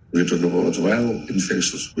 We talk about viral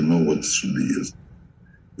infections. We know what should be used.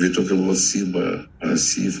 We talk about SIBA,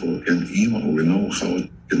 CIFO, and EMO. We know how it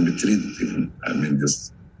can be treated even. And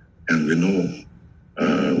we know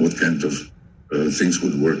what kind of things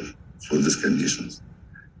would work for these conditions.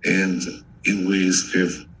 And if we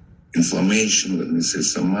have inflammation, let me say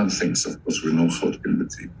some other things, of course, we know how it can be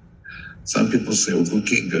treated. Some people say,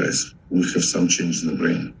 okay, guys, we have some change in the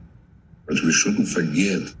brain. But we shouldn't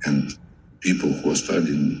forget, and people who are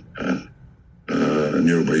studying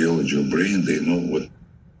neurobiology of brain, they know what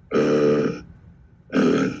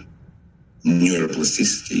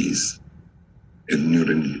neuroplasticity is and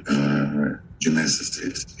neurogenesis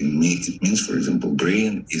is. It means, for example,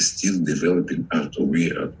 brain is still developing after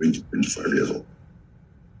we are 20, 25 years old.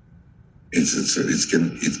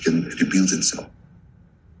 It can rebuild itself.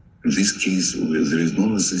 In this case, there is no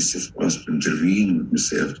necessity for us to intervene, let me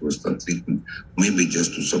say, after we start treatment, maybe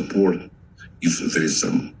just to support if there is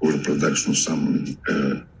some overproduction of some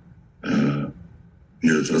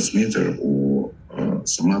neurotransmitter or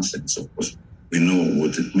some other things. Of course, we know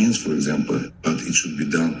what it means, for example, but it should be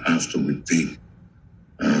done after we take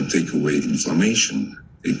away inflammation,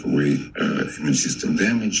 take away immune system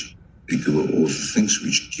damage, take away all the things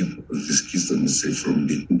which keep these kids, let me say, from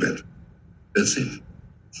getting better. That's it.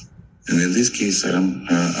 And in this case, I'm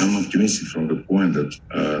optimistic from the point that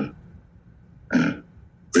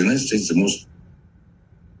the United States is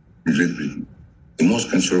the most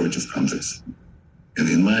conservative countries. And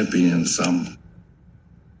in my opinion, some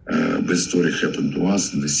bad story happened to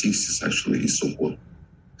us in the 60s, actually, is so-called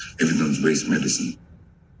evidence-based medicine.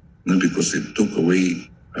 Not because it took away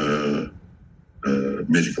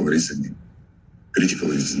medical reasoning, critical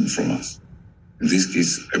reasoning from us. In this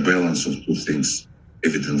case, a balance of two things,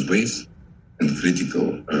 evidence-based and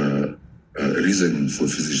critical reasoning for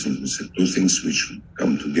physicians, two things which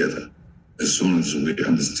come together. As soon as we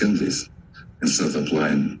understand this and start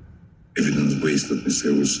applying evidence-based, let me say,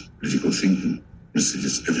 with critical thinking,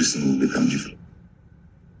 everything will become different.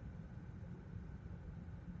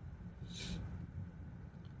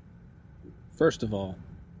 First of all,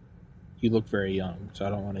 you look very young, so I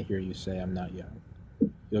don't want to hear you say I'm not young.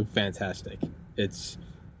 You look fantastic.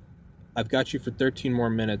 I've got you for 13 more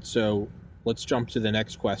minutes, so let's jump to the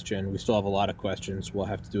next question. We still have a lot of questions. We'll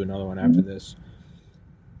have to do another one after this.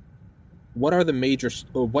 What are the major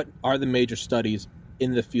studies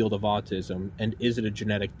in the field of autism, and is it a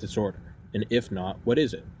genetic disorder? And if not, what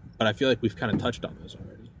is it? But I feel like we've kind of touched on this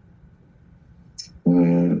already.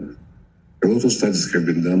 A lot of studies have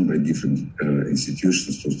been done by different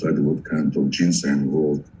institutions to study what kind of genes are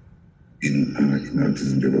involved in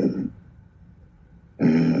autism development.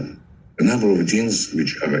 A number of genes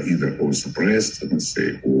which are either or suppressed, let me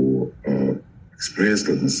say, or expressed,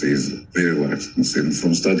 let me say, is very large. Let me say, and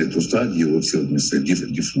from study to study, you would see, let me say,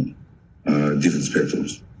 different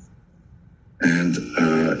spectrums. And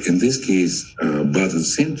in this case, but at the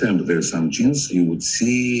same time, there are some genes you would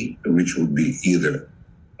see which would be either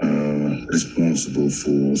responsible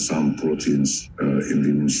for some proteins in the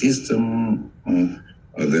immune system,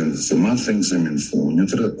 then some other things, for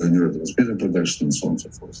neurotransmitter production and so on and so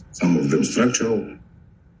forth. Some of them structural,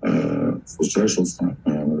 for structural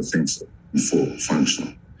things, for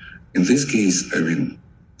functional. In this case,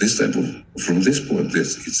 this type of, from this point,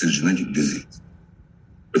 it's a genetic disease.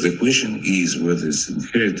 But the question is whether it's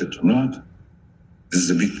inherited or not. This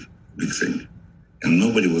is a big thing. And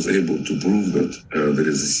nobody was able to prove that there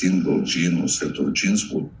is a single gene or set of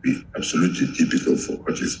genes would be absolutely typical for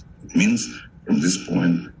autism. It means from this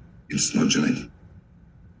point, it's not genetic.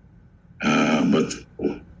 But,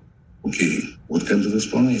 okay, what kind of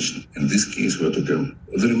explanation? In this case, we're talking,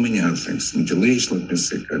 there are many other things. Mutilation, let me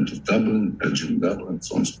say, kind of doubling, gene doubling,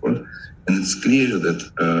 so on and so forth. And it's clear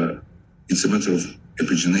that it's a matter of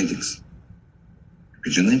epigenetics.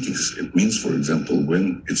 Epigenetics, it means, for example,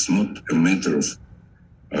 when it's not a matter of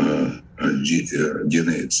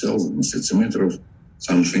DNA itself. It's a matter of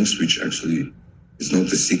some things which actually is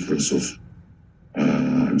not a sequence of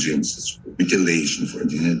genes. It's methylation for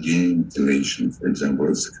DNA methylation, for example,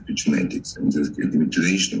 it's epigenetics, and the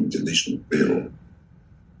methylation play a role.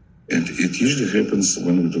 And it usually happens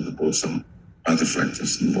when we talk about some other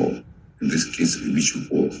factors involved. In this case, which we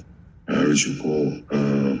call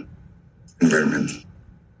environmental.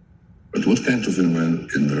 But what kind of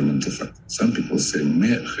environmental factor? Some people say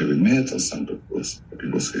heavy metal, some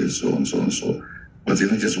people say so and so and so. But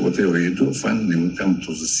just whatever you do, finally we come to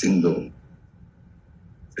the single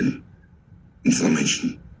thing: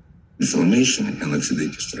 inflammation. Inflammation and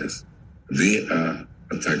oxidative stress. They are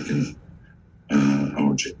attacking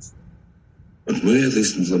our genes. But where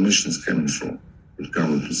this inflammation is coming from? It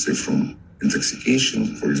comes, let's say, from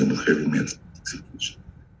intoxication, for example, heavy metal intoxication.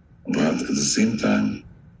 But at the same time,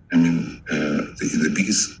 in the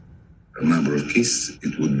biggest number of cases,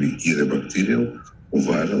 it would be either bacterial or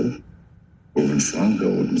viral or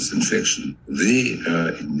fungal or infection. They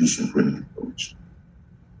are inducing chronic inflammation.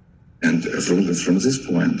 And from this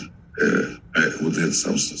point, I would add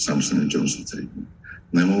something in terms of treatment.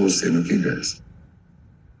 And I'm always saying, okay, guys,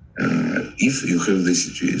 if you have this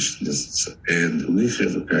situation and we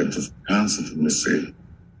have a kind of constant,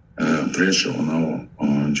 pressure on our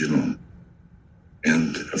genome,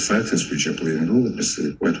 and factors which are playing a role,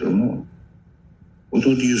 quite well known. What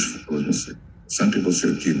would you use for, some people say,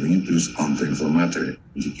 okay, we need to use anti-inflammatory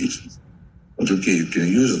medications. But okay, you can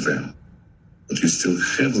use them, but you still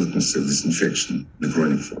have, this infection, the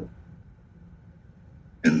chronic form.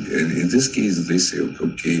 And in this case, they say,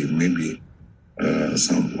 okay, maybe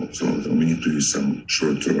so we need to use some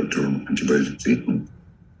short-term antibiotic treatment.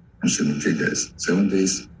 I'm saying, okay, guys, 7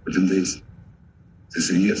 days, 14 days, they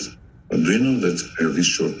say yes. But do you know that these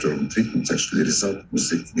short-term treatments actually result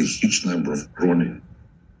in a huge number of chronic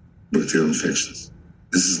bacterial infections?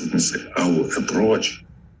 This is, our approach.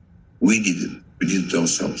 We did it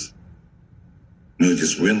ourselves.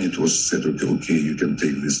 Notice when it was said, okay, you can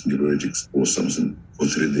take this antibiotics or something for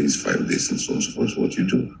 3 days, 5 days, and so on and so forth, what you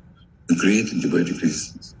do? You create antibiotic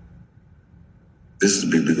resistance. This is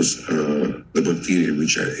big because the bacteria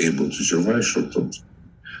which are able to survive short-term,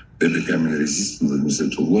 they're becoming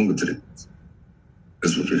resistant to longer treatments.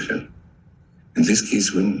 That's what we have. In this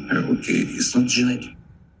case, when, it's not genetic,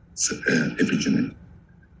 it's epigenetic.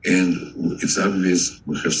 And it's obvious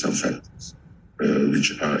we have some factors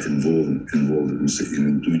which are involved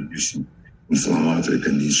in inducing inflammatory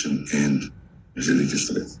condition and oxidative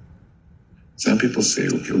stress. Some people say,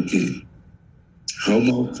 okay, how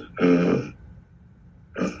about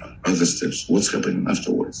other steps? What's happening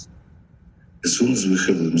afterwards? As soon as we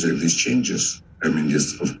have these changes,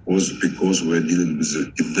 yes, of course, because we're dealing with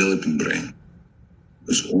a developing brain,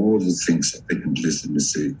 because all the things are taking place, in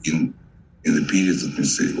the period,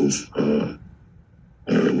 of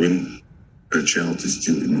when a child is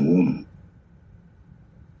still in the womb.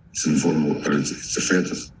 It's informal, it's a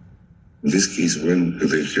fetus. In this case, when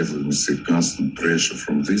they have, constant pressure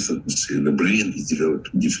from this, the brain is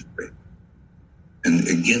developing differently. And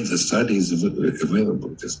again, the study is available.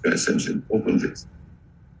 This guy Samson opened this.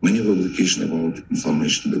 Many publications about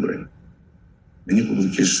inflammation in the brain. Many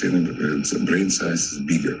publications saying the brain size is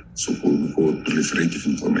bigger, so-called we call it proliferative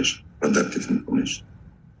inflammation, productive inflammation.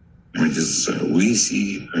 We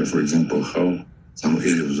see, for example, how some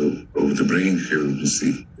areas of the brain have, a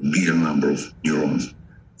bigger number of neurons,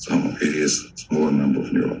 some areas, smaller number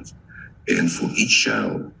of neurons. And for each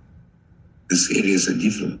child, these areas are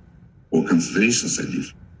different, or concentrations are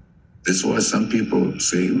different. That's why some people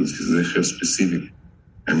say they have specific,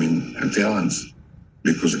 talents,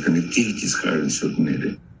 because the connectivity is higher in certain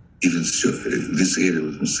area. Even this area,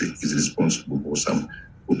 is responsible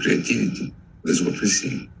for creativity. That's what we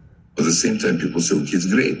see. At the same time, people say, okay, it's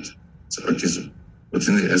great, it's autism. But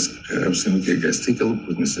then I'm saying, okay, guys, take a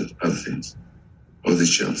look at other things. How this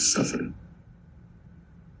child is suffering.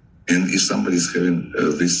 And if somebody is having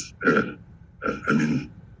this,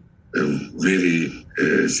 very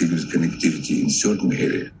serious connectivity in certain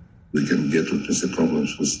area, we can get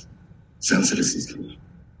problems with sensory system.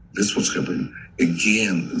 That's what's happening.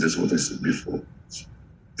 Again, that's what I said before.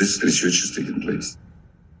 This research is taking place.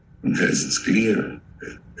 And guys, it's clear.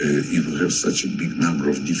 If you have such a big number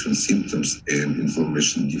of different symptoms and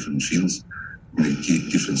information in different fields,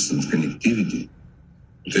 difference in connectivity,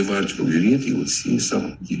 whatever article you read, you would see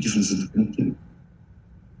some difference in connectivity.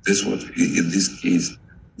 That's what, in this case,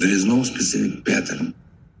 there is no specific pattern.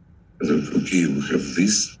 Okay, we have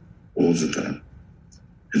this all the time.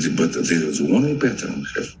 But there is one pattern we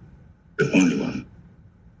have, the only one,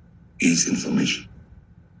 is inflammation.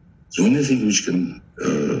 The only thing which can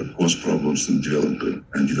cause problems in developing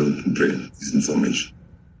brain is inflammation.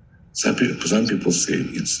 Some people say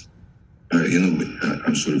it's,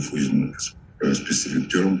 I'm sorry for using a specific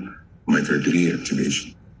term, microglia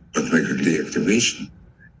activation. But microglia activation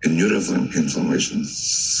and neuroinflammation,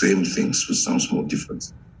 same things with some small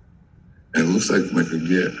difference. And it looks like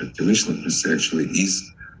microglia activation, let me say, actually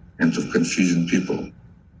is kind of confusing people.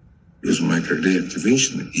 Because microglia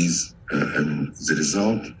activation is the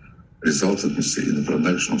result, let me say, in the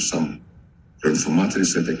production of some pro-inflammatory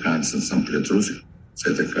cytokines and some pleiotropic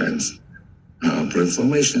cytokines.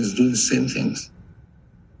 Pro-inflammation is doing the same things.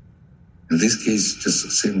 In this case, just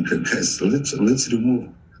saying, guys, let's remove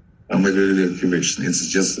microglia activation.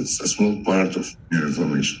 It's a small part of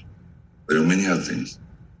neuroinflammation. There are many other things.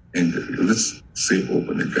 And let's say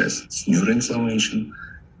openly, guys, it's neuroinflammation,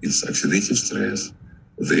 it's oxidative stress,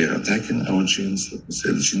 they are attacking our genes. Let me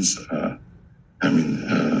say the genes are,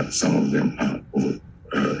 some of them are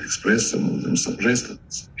expressed, some of them suppressed.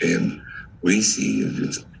 And we see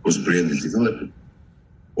that because brain is developing,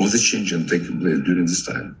 all the changes taking place during this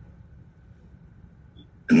time.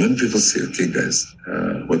 And when people say, okay, guys,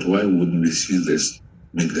 but why wouldn't we see this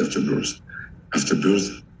immediately after birth? After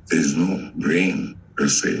birth, there is no brain per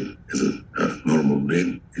se, as a normal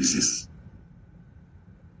brain exists.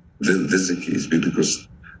 That's the case because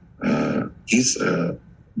kids are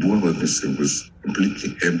born, let me say, with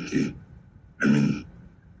completely empty.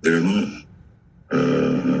 There are no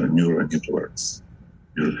neural networks,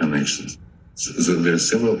 neural connections. So there are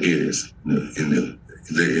several areas in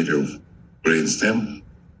the area of brain stem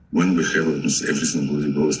when we have, let me say, everything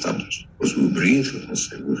really well established. Because we breathe, let me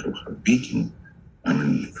say, we have heart beating.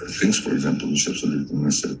 Things, for example, which are absolutely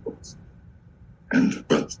necessary for us.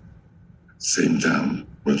 But at the same time,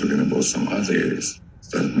 we're talking about some other areas,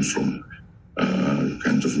 starting from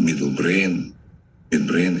kind of midbrain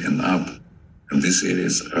and up. And these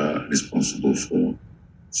areas are responsible for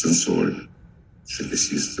sensory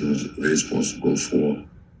systems. They're responsible for,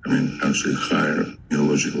 actually higher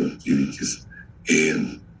neurological activities.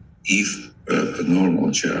 And if a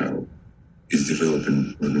normal child is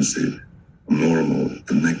developing, let me say, normal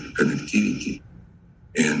connectivity,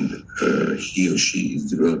 and he or she is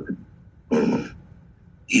developing normal.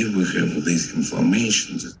 If we have these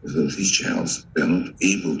inflammations that these child, they are not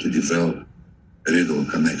able to develop regular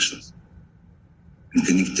connections. And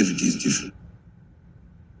connectivity is different.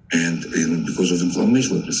 And because of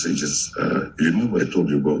inflammation, let me say, just remember I told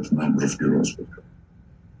you about the number of neurons we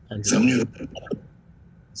have. Some neurons are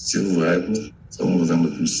still viable, some of them,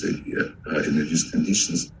 let me say, in reduced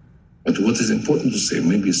conditions. But what is important to say,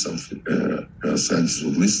 maybe some scientists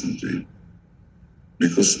would listen to it,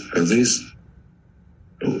 because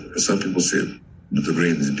some people say that the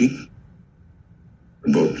brain is big,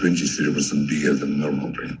 about 20-30% bigger than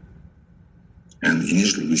normal brain. And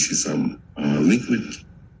initially we see some liquid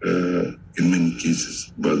in many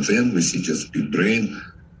cases, but then we see just big brain,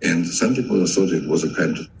 and some people thought it was a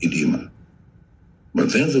kind of edema. But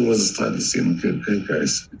then there was a study saying, okay,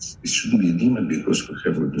 guys, it shouldn't be edema because we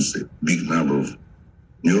have, let me say, big number of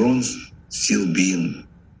neurons still being,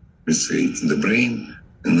 let's say, in the brain.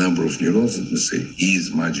 The number of neurons, let me say,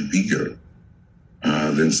 is much bigger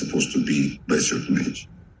than supposed to be by a certain age.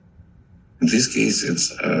 In this case,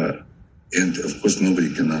 it's, and of course,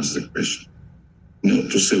 nobody can answer the question.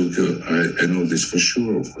 To say, okay, I know this for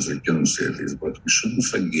sure, of course, I cannot say this, but we shouldn't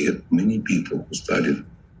forget many people who studied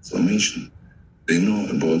inflammation. They know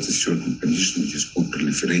about a certain condition which is called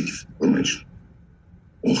proliferative inflammation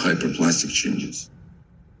or hyperplastic changes.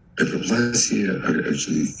 Hyperplasia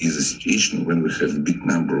actually is a situation when we have a big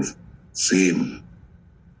number of same,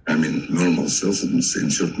 normal cells in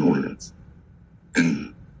certain organs.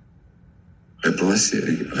 And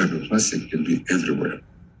hyperplasia can be everywhere.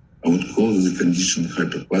 I would call the condition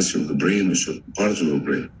hyperplasia of the brain or certain parts of the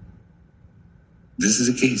brain. This is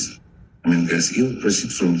the case. Guys, if you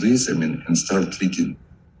proceed from this, and start treating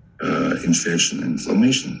infection and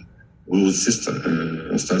inflammation, we will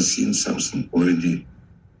start seeing something already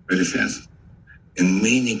very fast. And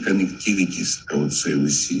many connectivities, I would say, we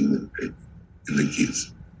see in the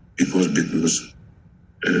kids, because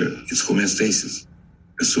it's homeostasis.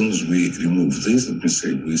 As soon as we remove this, let me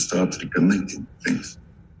say, we start reconnecting things.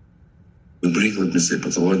 We break, let me say,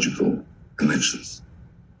 pathological connections.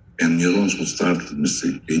 And neurons will start, let me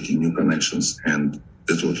say, creating new connections, and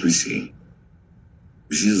that's what we see.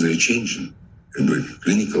 We see they're changing.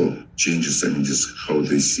 Clinical changes, just how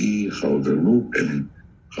they see, how they look,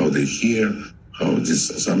 how they hear, how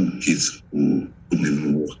some kids who couldn't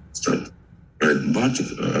even walk start riding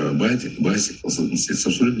bicycles. Let me say, it's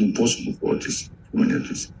absolutely impossible for autism, for many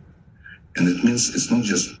autism. And it means it's not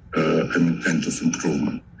just, kind of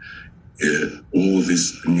improvement. All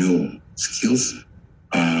these new skills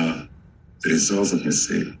are the result, let me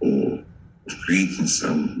say, of creating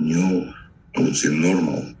some new, I would say,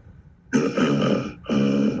 normal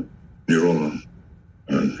neuronal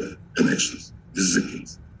connections. This is the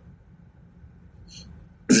case.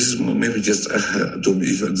 This is maybe just to me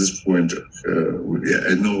at this point.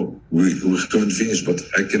 I know we can't finish, but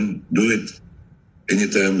I can do it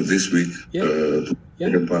anytime this week.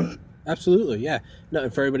 Absolutely, yeah. No,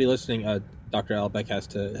 for everybody listening, Dr. Alibek has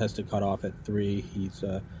to cut off at 3. He's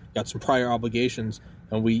got some prior obligations,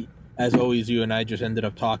 and we, as always, you and I just ended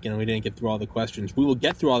up talking, and we didn't get through all the questions. We will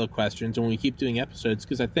get through all the questions, and we keep doing episodes,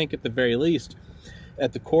 because I think at the very least,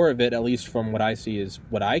 at the core of it, at least from what I see, is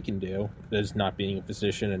what I can do, is not being a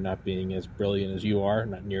physician and not being as brilliant as you are,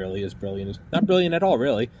 not nearly as brilliant, not brilliant at all,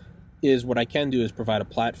 really, is what I can do is provide a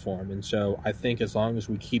platform. And so I think as long as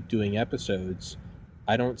we keep doing episodes,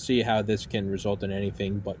 I don't see how this can result in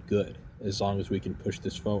anything but good, as long as we can push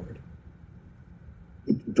this forward.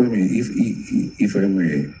 Tommy, if I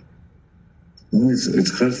may,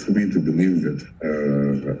 it's hard for me to believe that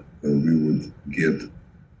we would get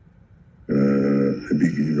a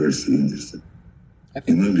big university interested.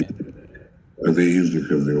 They usually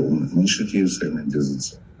have their own initiatives. They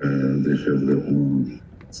have their own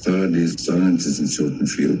studies, sciences in certain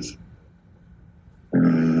fields.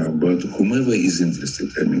 But whomever is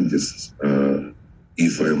interested,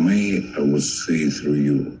 if I may, I would say through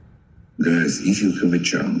you, guys, if you have a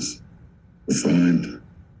chance to find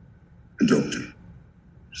a doctor,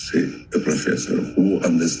 say a professor who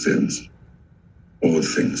understands all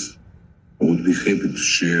things, I would be happy to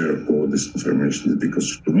share all this information,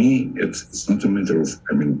 because to me, it's not a matter of,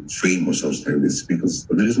 fame or something like this, because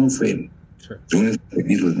there is no fame. Sure. The only thing I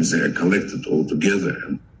need, let me say, I collect it all together,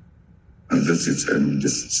 and that's it.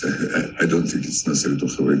 I don't think it's necessary to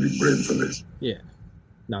have a big brain for this. Yeah.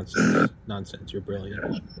 Nonsense. You're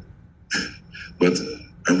brilliant. But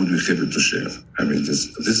I would be happy to share.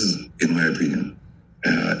 This is, in my opinion,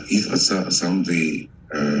 if someday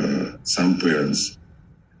some parents,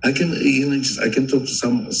 I can talk to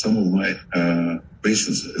some of my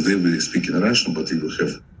patients. They will speak in Russian, but they will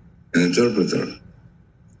have an interpreter.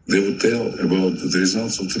 They will tell about the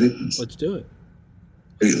results of treatments. Let's do it.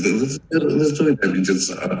 Let's do it.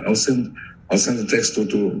 I'll send a text to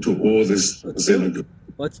all this.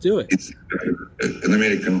 Let's do it. It's an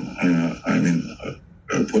American,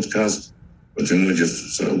 podcast, but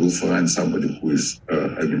we'll find somebody who is,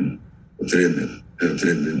 trained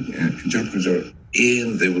interpreter,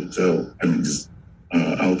 and they would tell,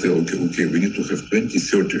 I'll tell, okay, we need to have 20,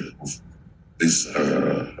 30 of this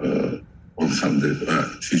 100,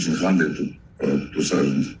 1,500 to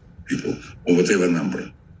 2,000 people, or whatever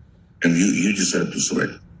number. And you decide to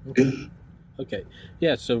select. Okay? Okay.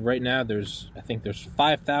 Yeah, so right now there's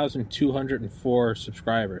 5,204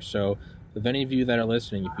 subscribers. So if any of you that are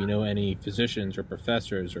listening, if you know any physicians or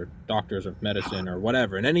professors or doctors of medicine or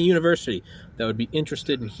whatever in any university that would be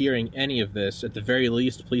interested in hearing any of this, at the very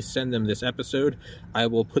least, please send them this episode. I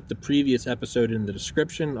will put the previous episode in the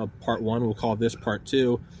description of part 1. We'll call this part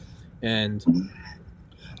 2. And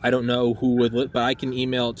I don't know who would, but I can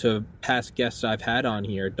email it to past guests I've had on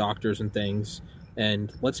here, doctors and things,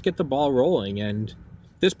 and let's get the ball rolling. And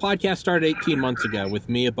this podcast started 18 months ago with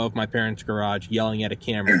me above my parents' garage yelling at a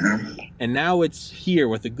camera. And now it's here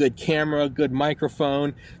with a good camera, good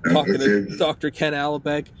microphone, talking to Dr. Ken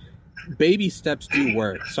Alibek. Baby steps do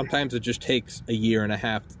work. Sometimes it just takes a year and a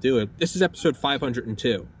half to do it. This is episode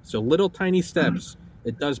 502. So little tiny steps,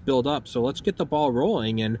 it does build up. So let's get the ball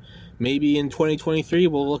rolling, and maybe in 2023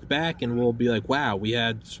 we'll look back and we'll be like, wow, we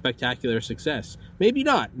had spectacular success. Maybe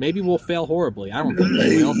not. Maybe we'll fail horribly. I don't think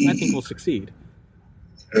we will. I think we'll succeed.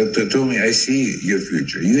 Tommy, I see your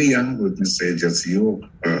future. You're young, let me say, just you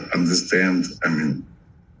understand,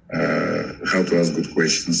 how to ask good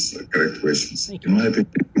questions, correct questions. In my opinion,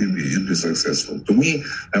 you'll be successful. To me,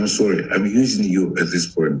 I'm sorry, I'm using you at this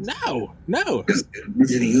point. No. Just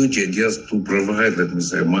using you just to provide, let me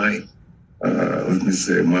say, my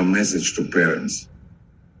message to parents.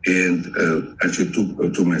 And actually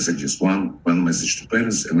two messages. One message to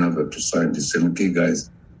parents, another to scientists. And okay, guys,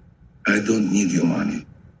 I don't need your money.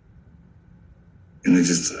 And it's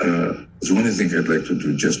just the only thing I'd like to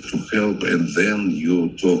do, just to help, and then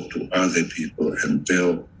you talk to other people and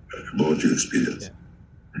tell about your experience.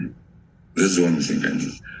 Yeah. That's the only thing I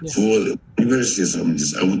need. Yeah. For the universities,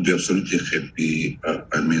 I would be absolutely happy.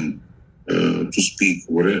 To speak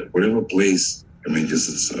whatever place. I'm ready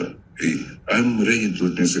to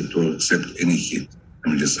accept any hit.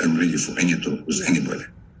 I'm ready for any talk with anybody.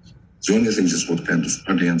 The only thing is what kind of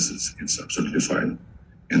audience, it's absolutely fine.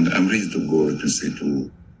 And I'm ready to go, let me say,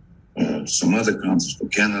 to some other countries, to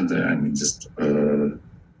Canada,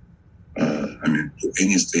 to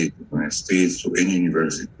any state, United States, to any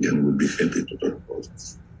university, and would be happy to talk about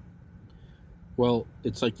this. Well,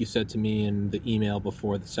 it's like you said to me in the email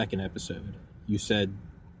before the second episode. You said,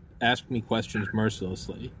 ask me questions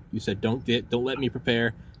mercilessly. You said, don't let me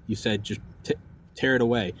prepare. You said, just tear it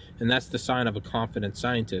away. And that's the sign of a confident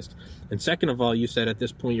scientist. And second of all, you said at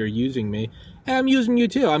this point you're using me. Hey, I'm using you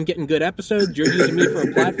too. I'm getting good episodes. You're using me for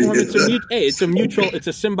a platform. It's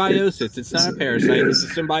a symbiosis. It's not a parasite. It's a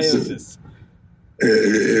symbiosis.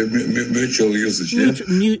 Mutual usage.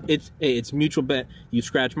 It's mutual bet. You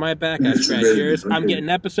scratch my back, I scratch yours. I'm getting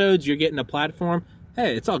episodes. You're getting a platform.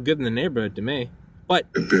 Hey, it's all good in the neighborhood to me. But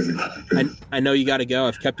I know you got to go.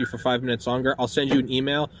 I've kept you for 5 minutes longer. I'll send you an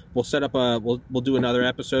email. We'll set up we'll do another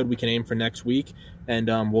episode. We can aim for next week, and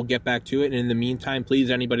we'll get back to it. And in the meantime, please,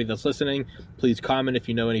 anybody that's listening, please comment if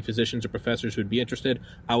you know any physicians or professors who'd be interested.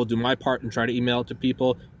 I will do my part and try to email it to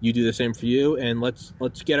people. You do the same for you, and let's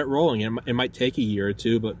get it rolling. It might take a year or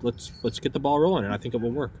two, but let's get the ball rolling, and I think it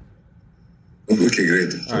will work. Okay,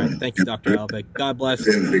 great. All right. Thank you, Dr. Alibek. God bless.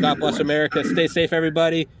 God bless America. Stay safe,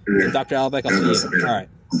 everybody. And Dr. Alibek, I'll see you. All right.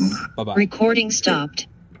 Bye-bye. Recording stopped.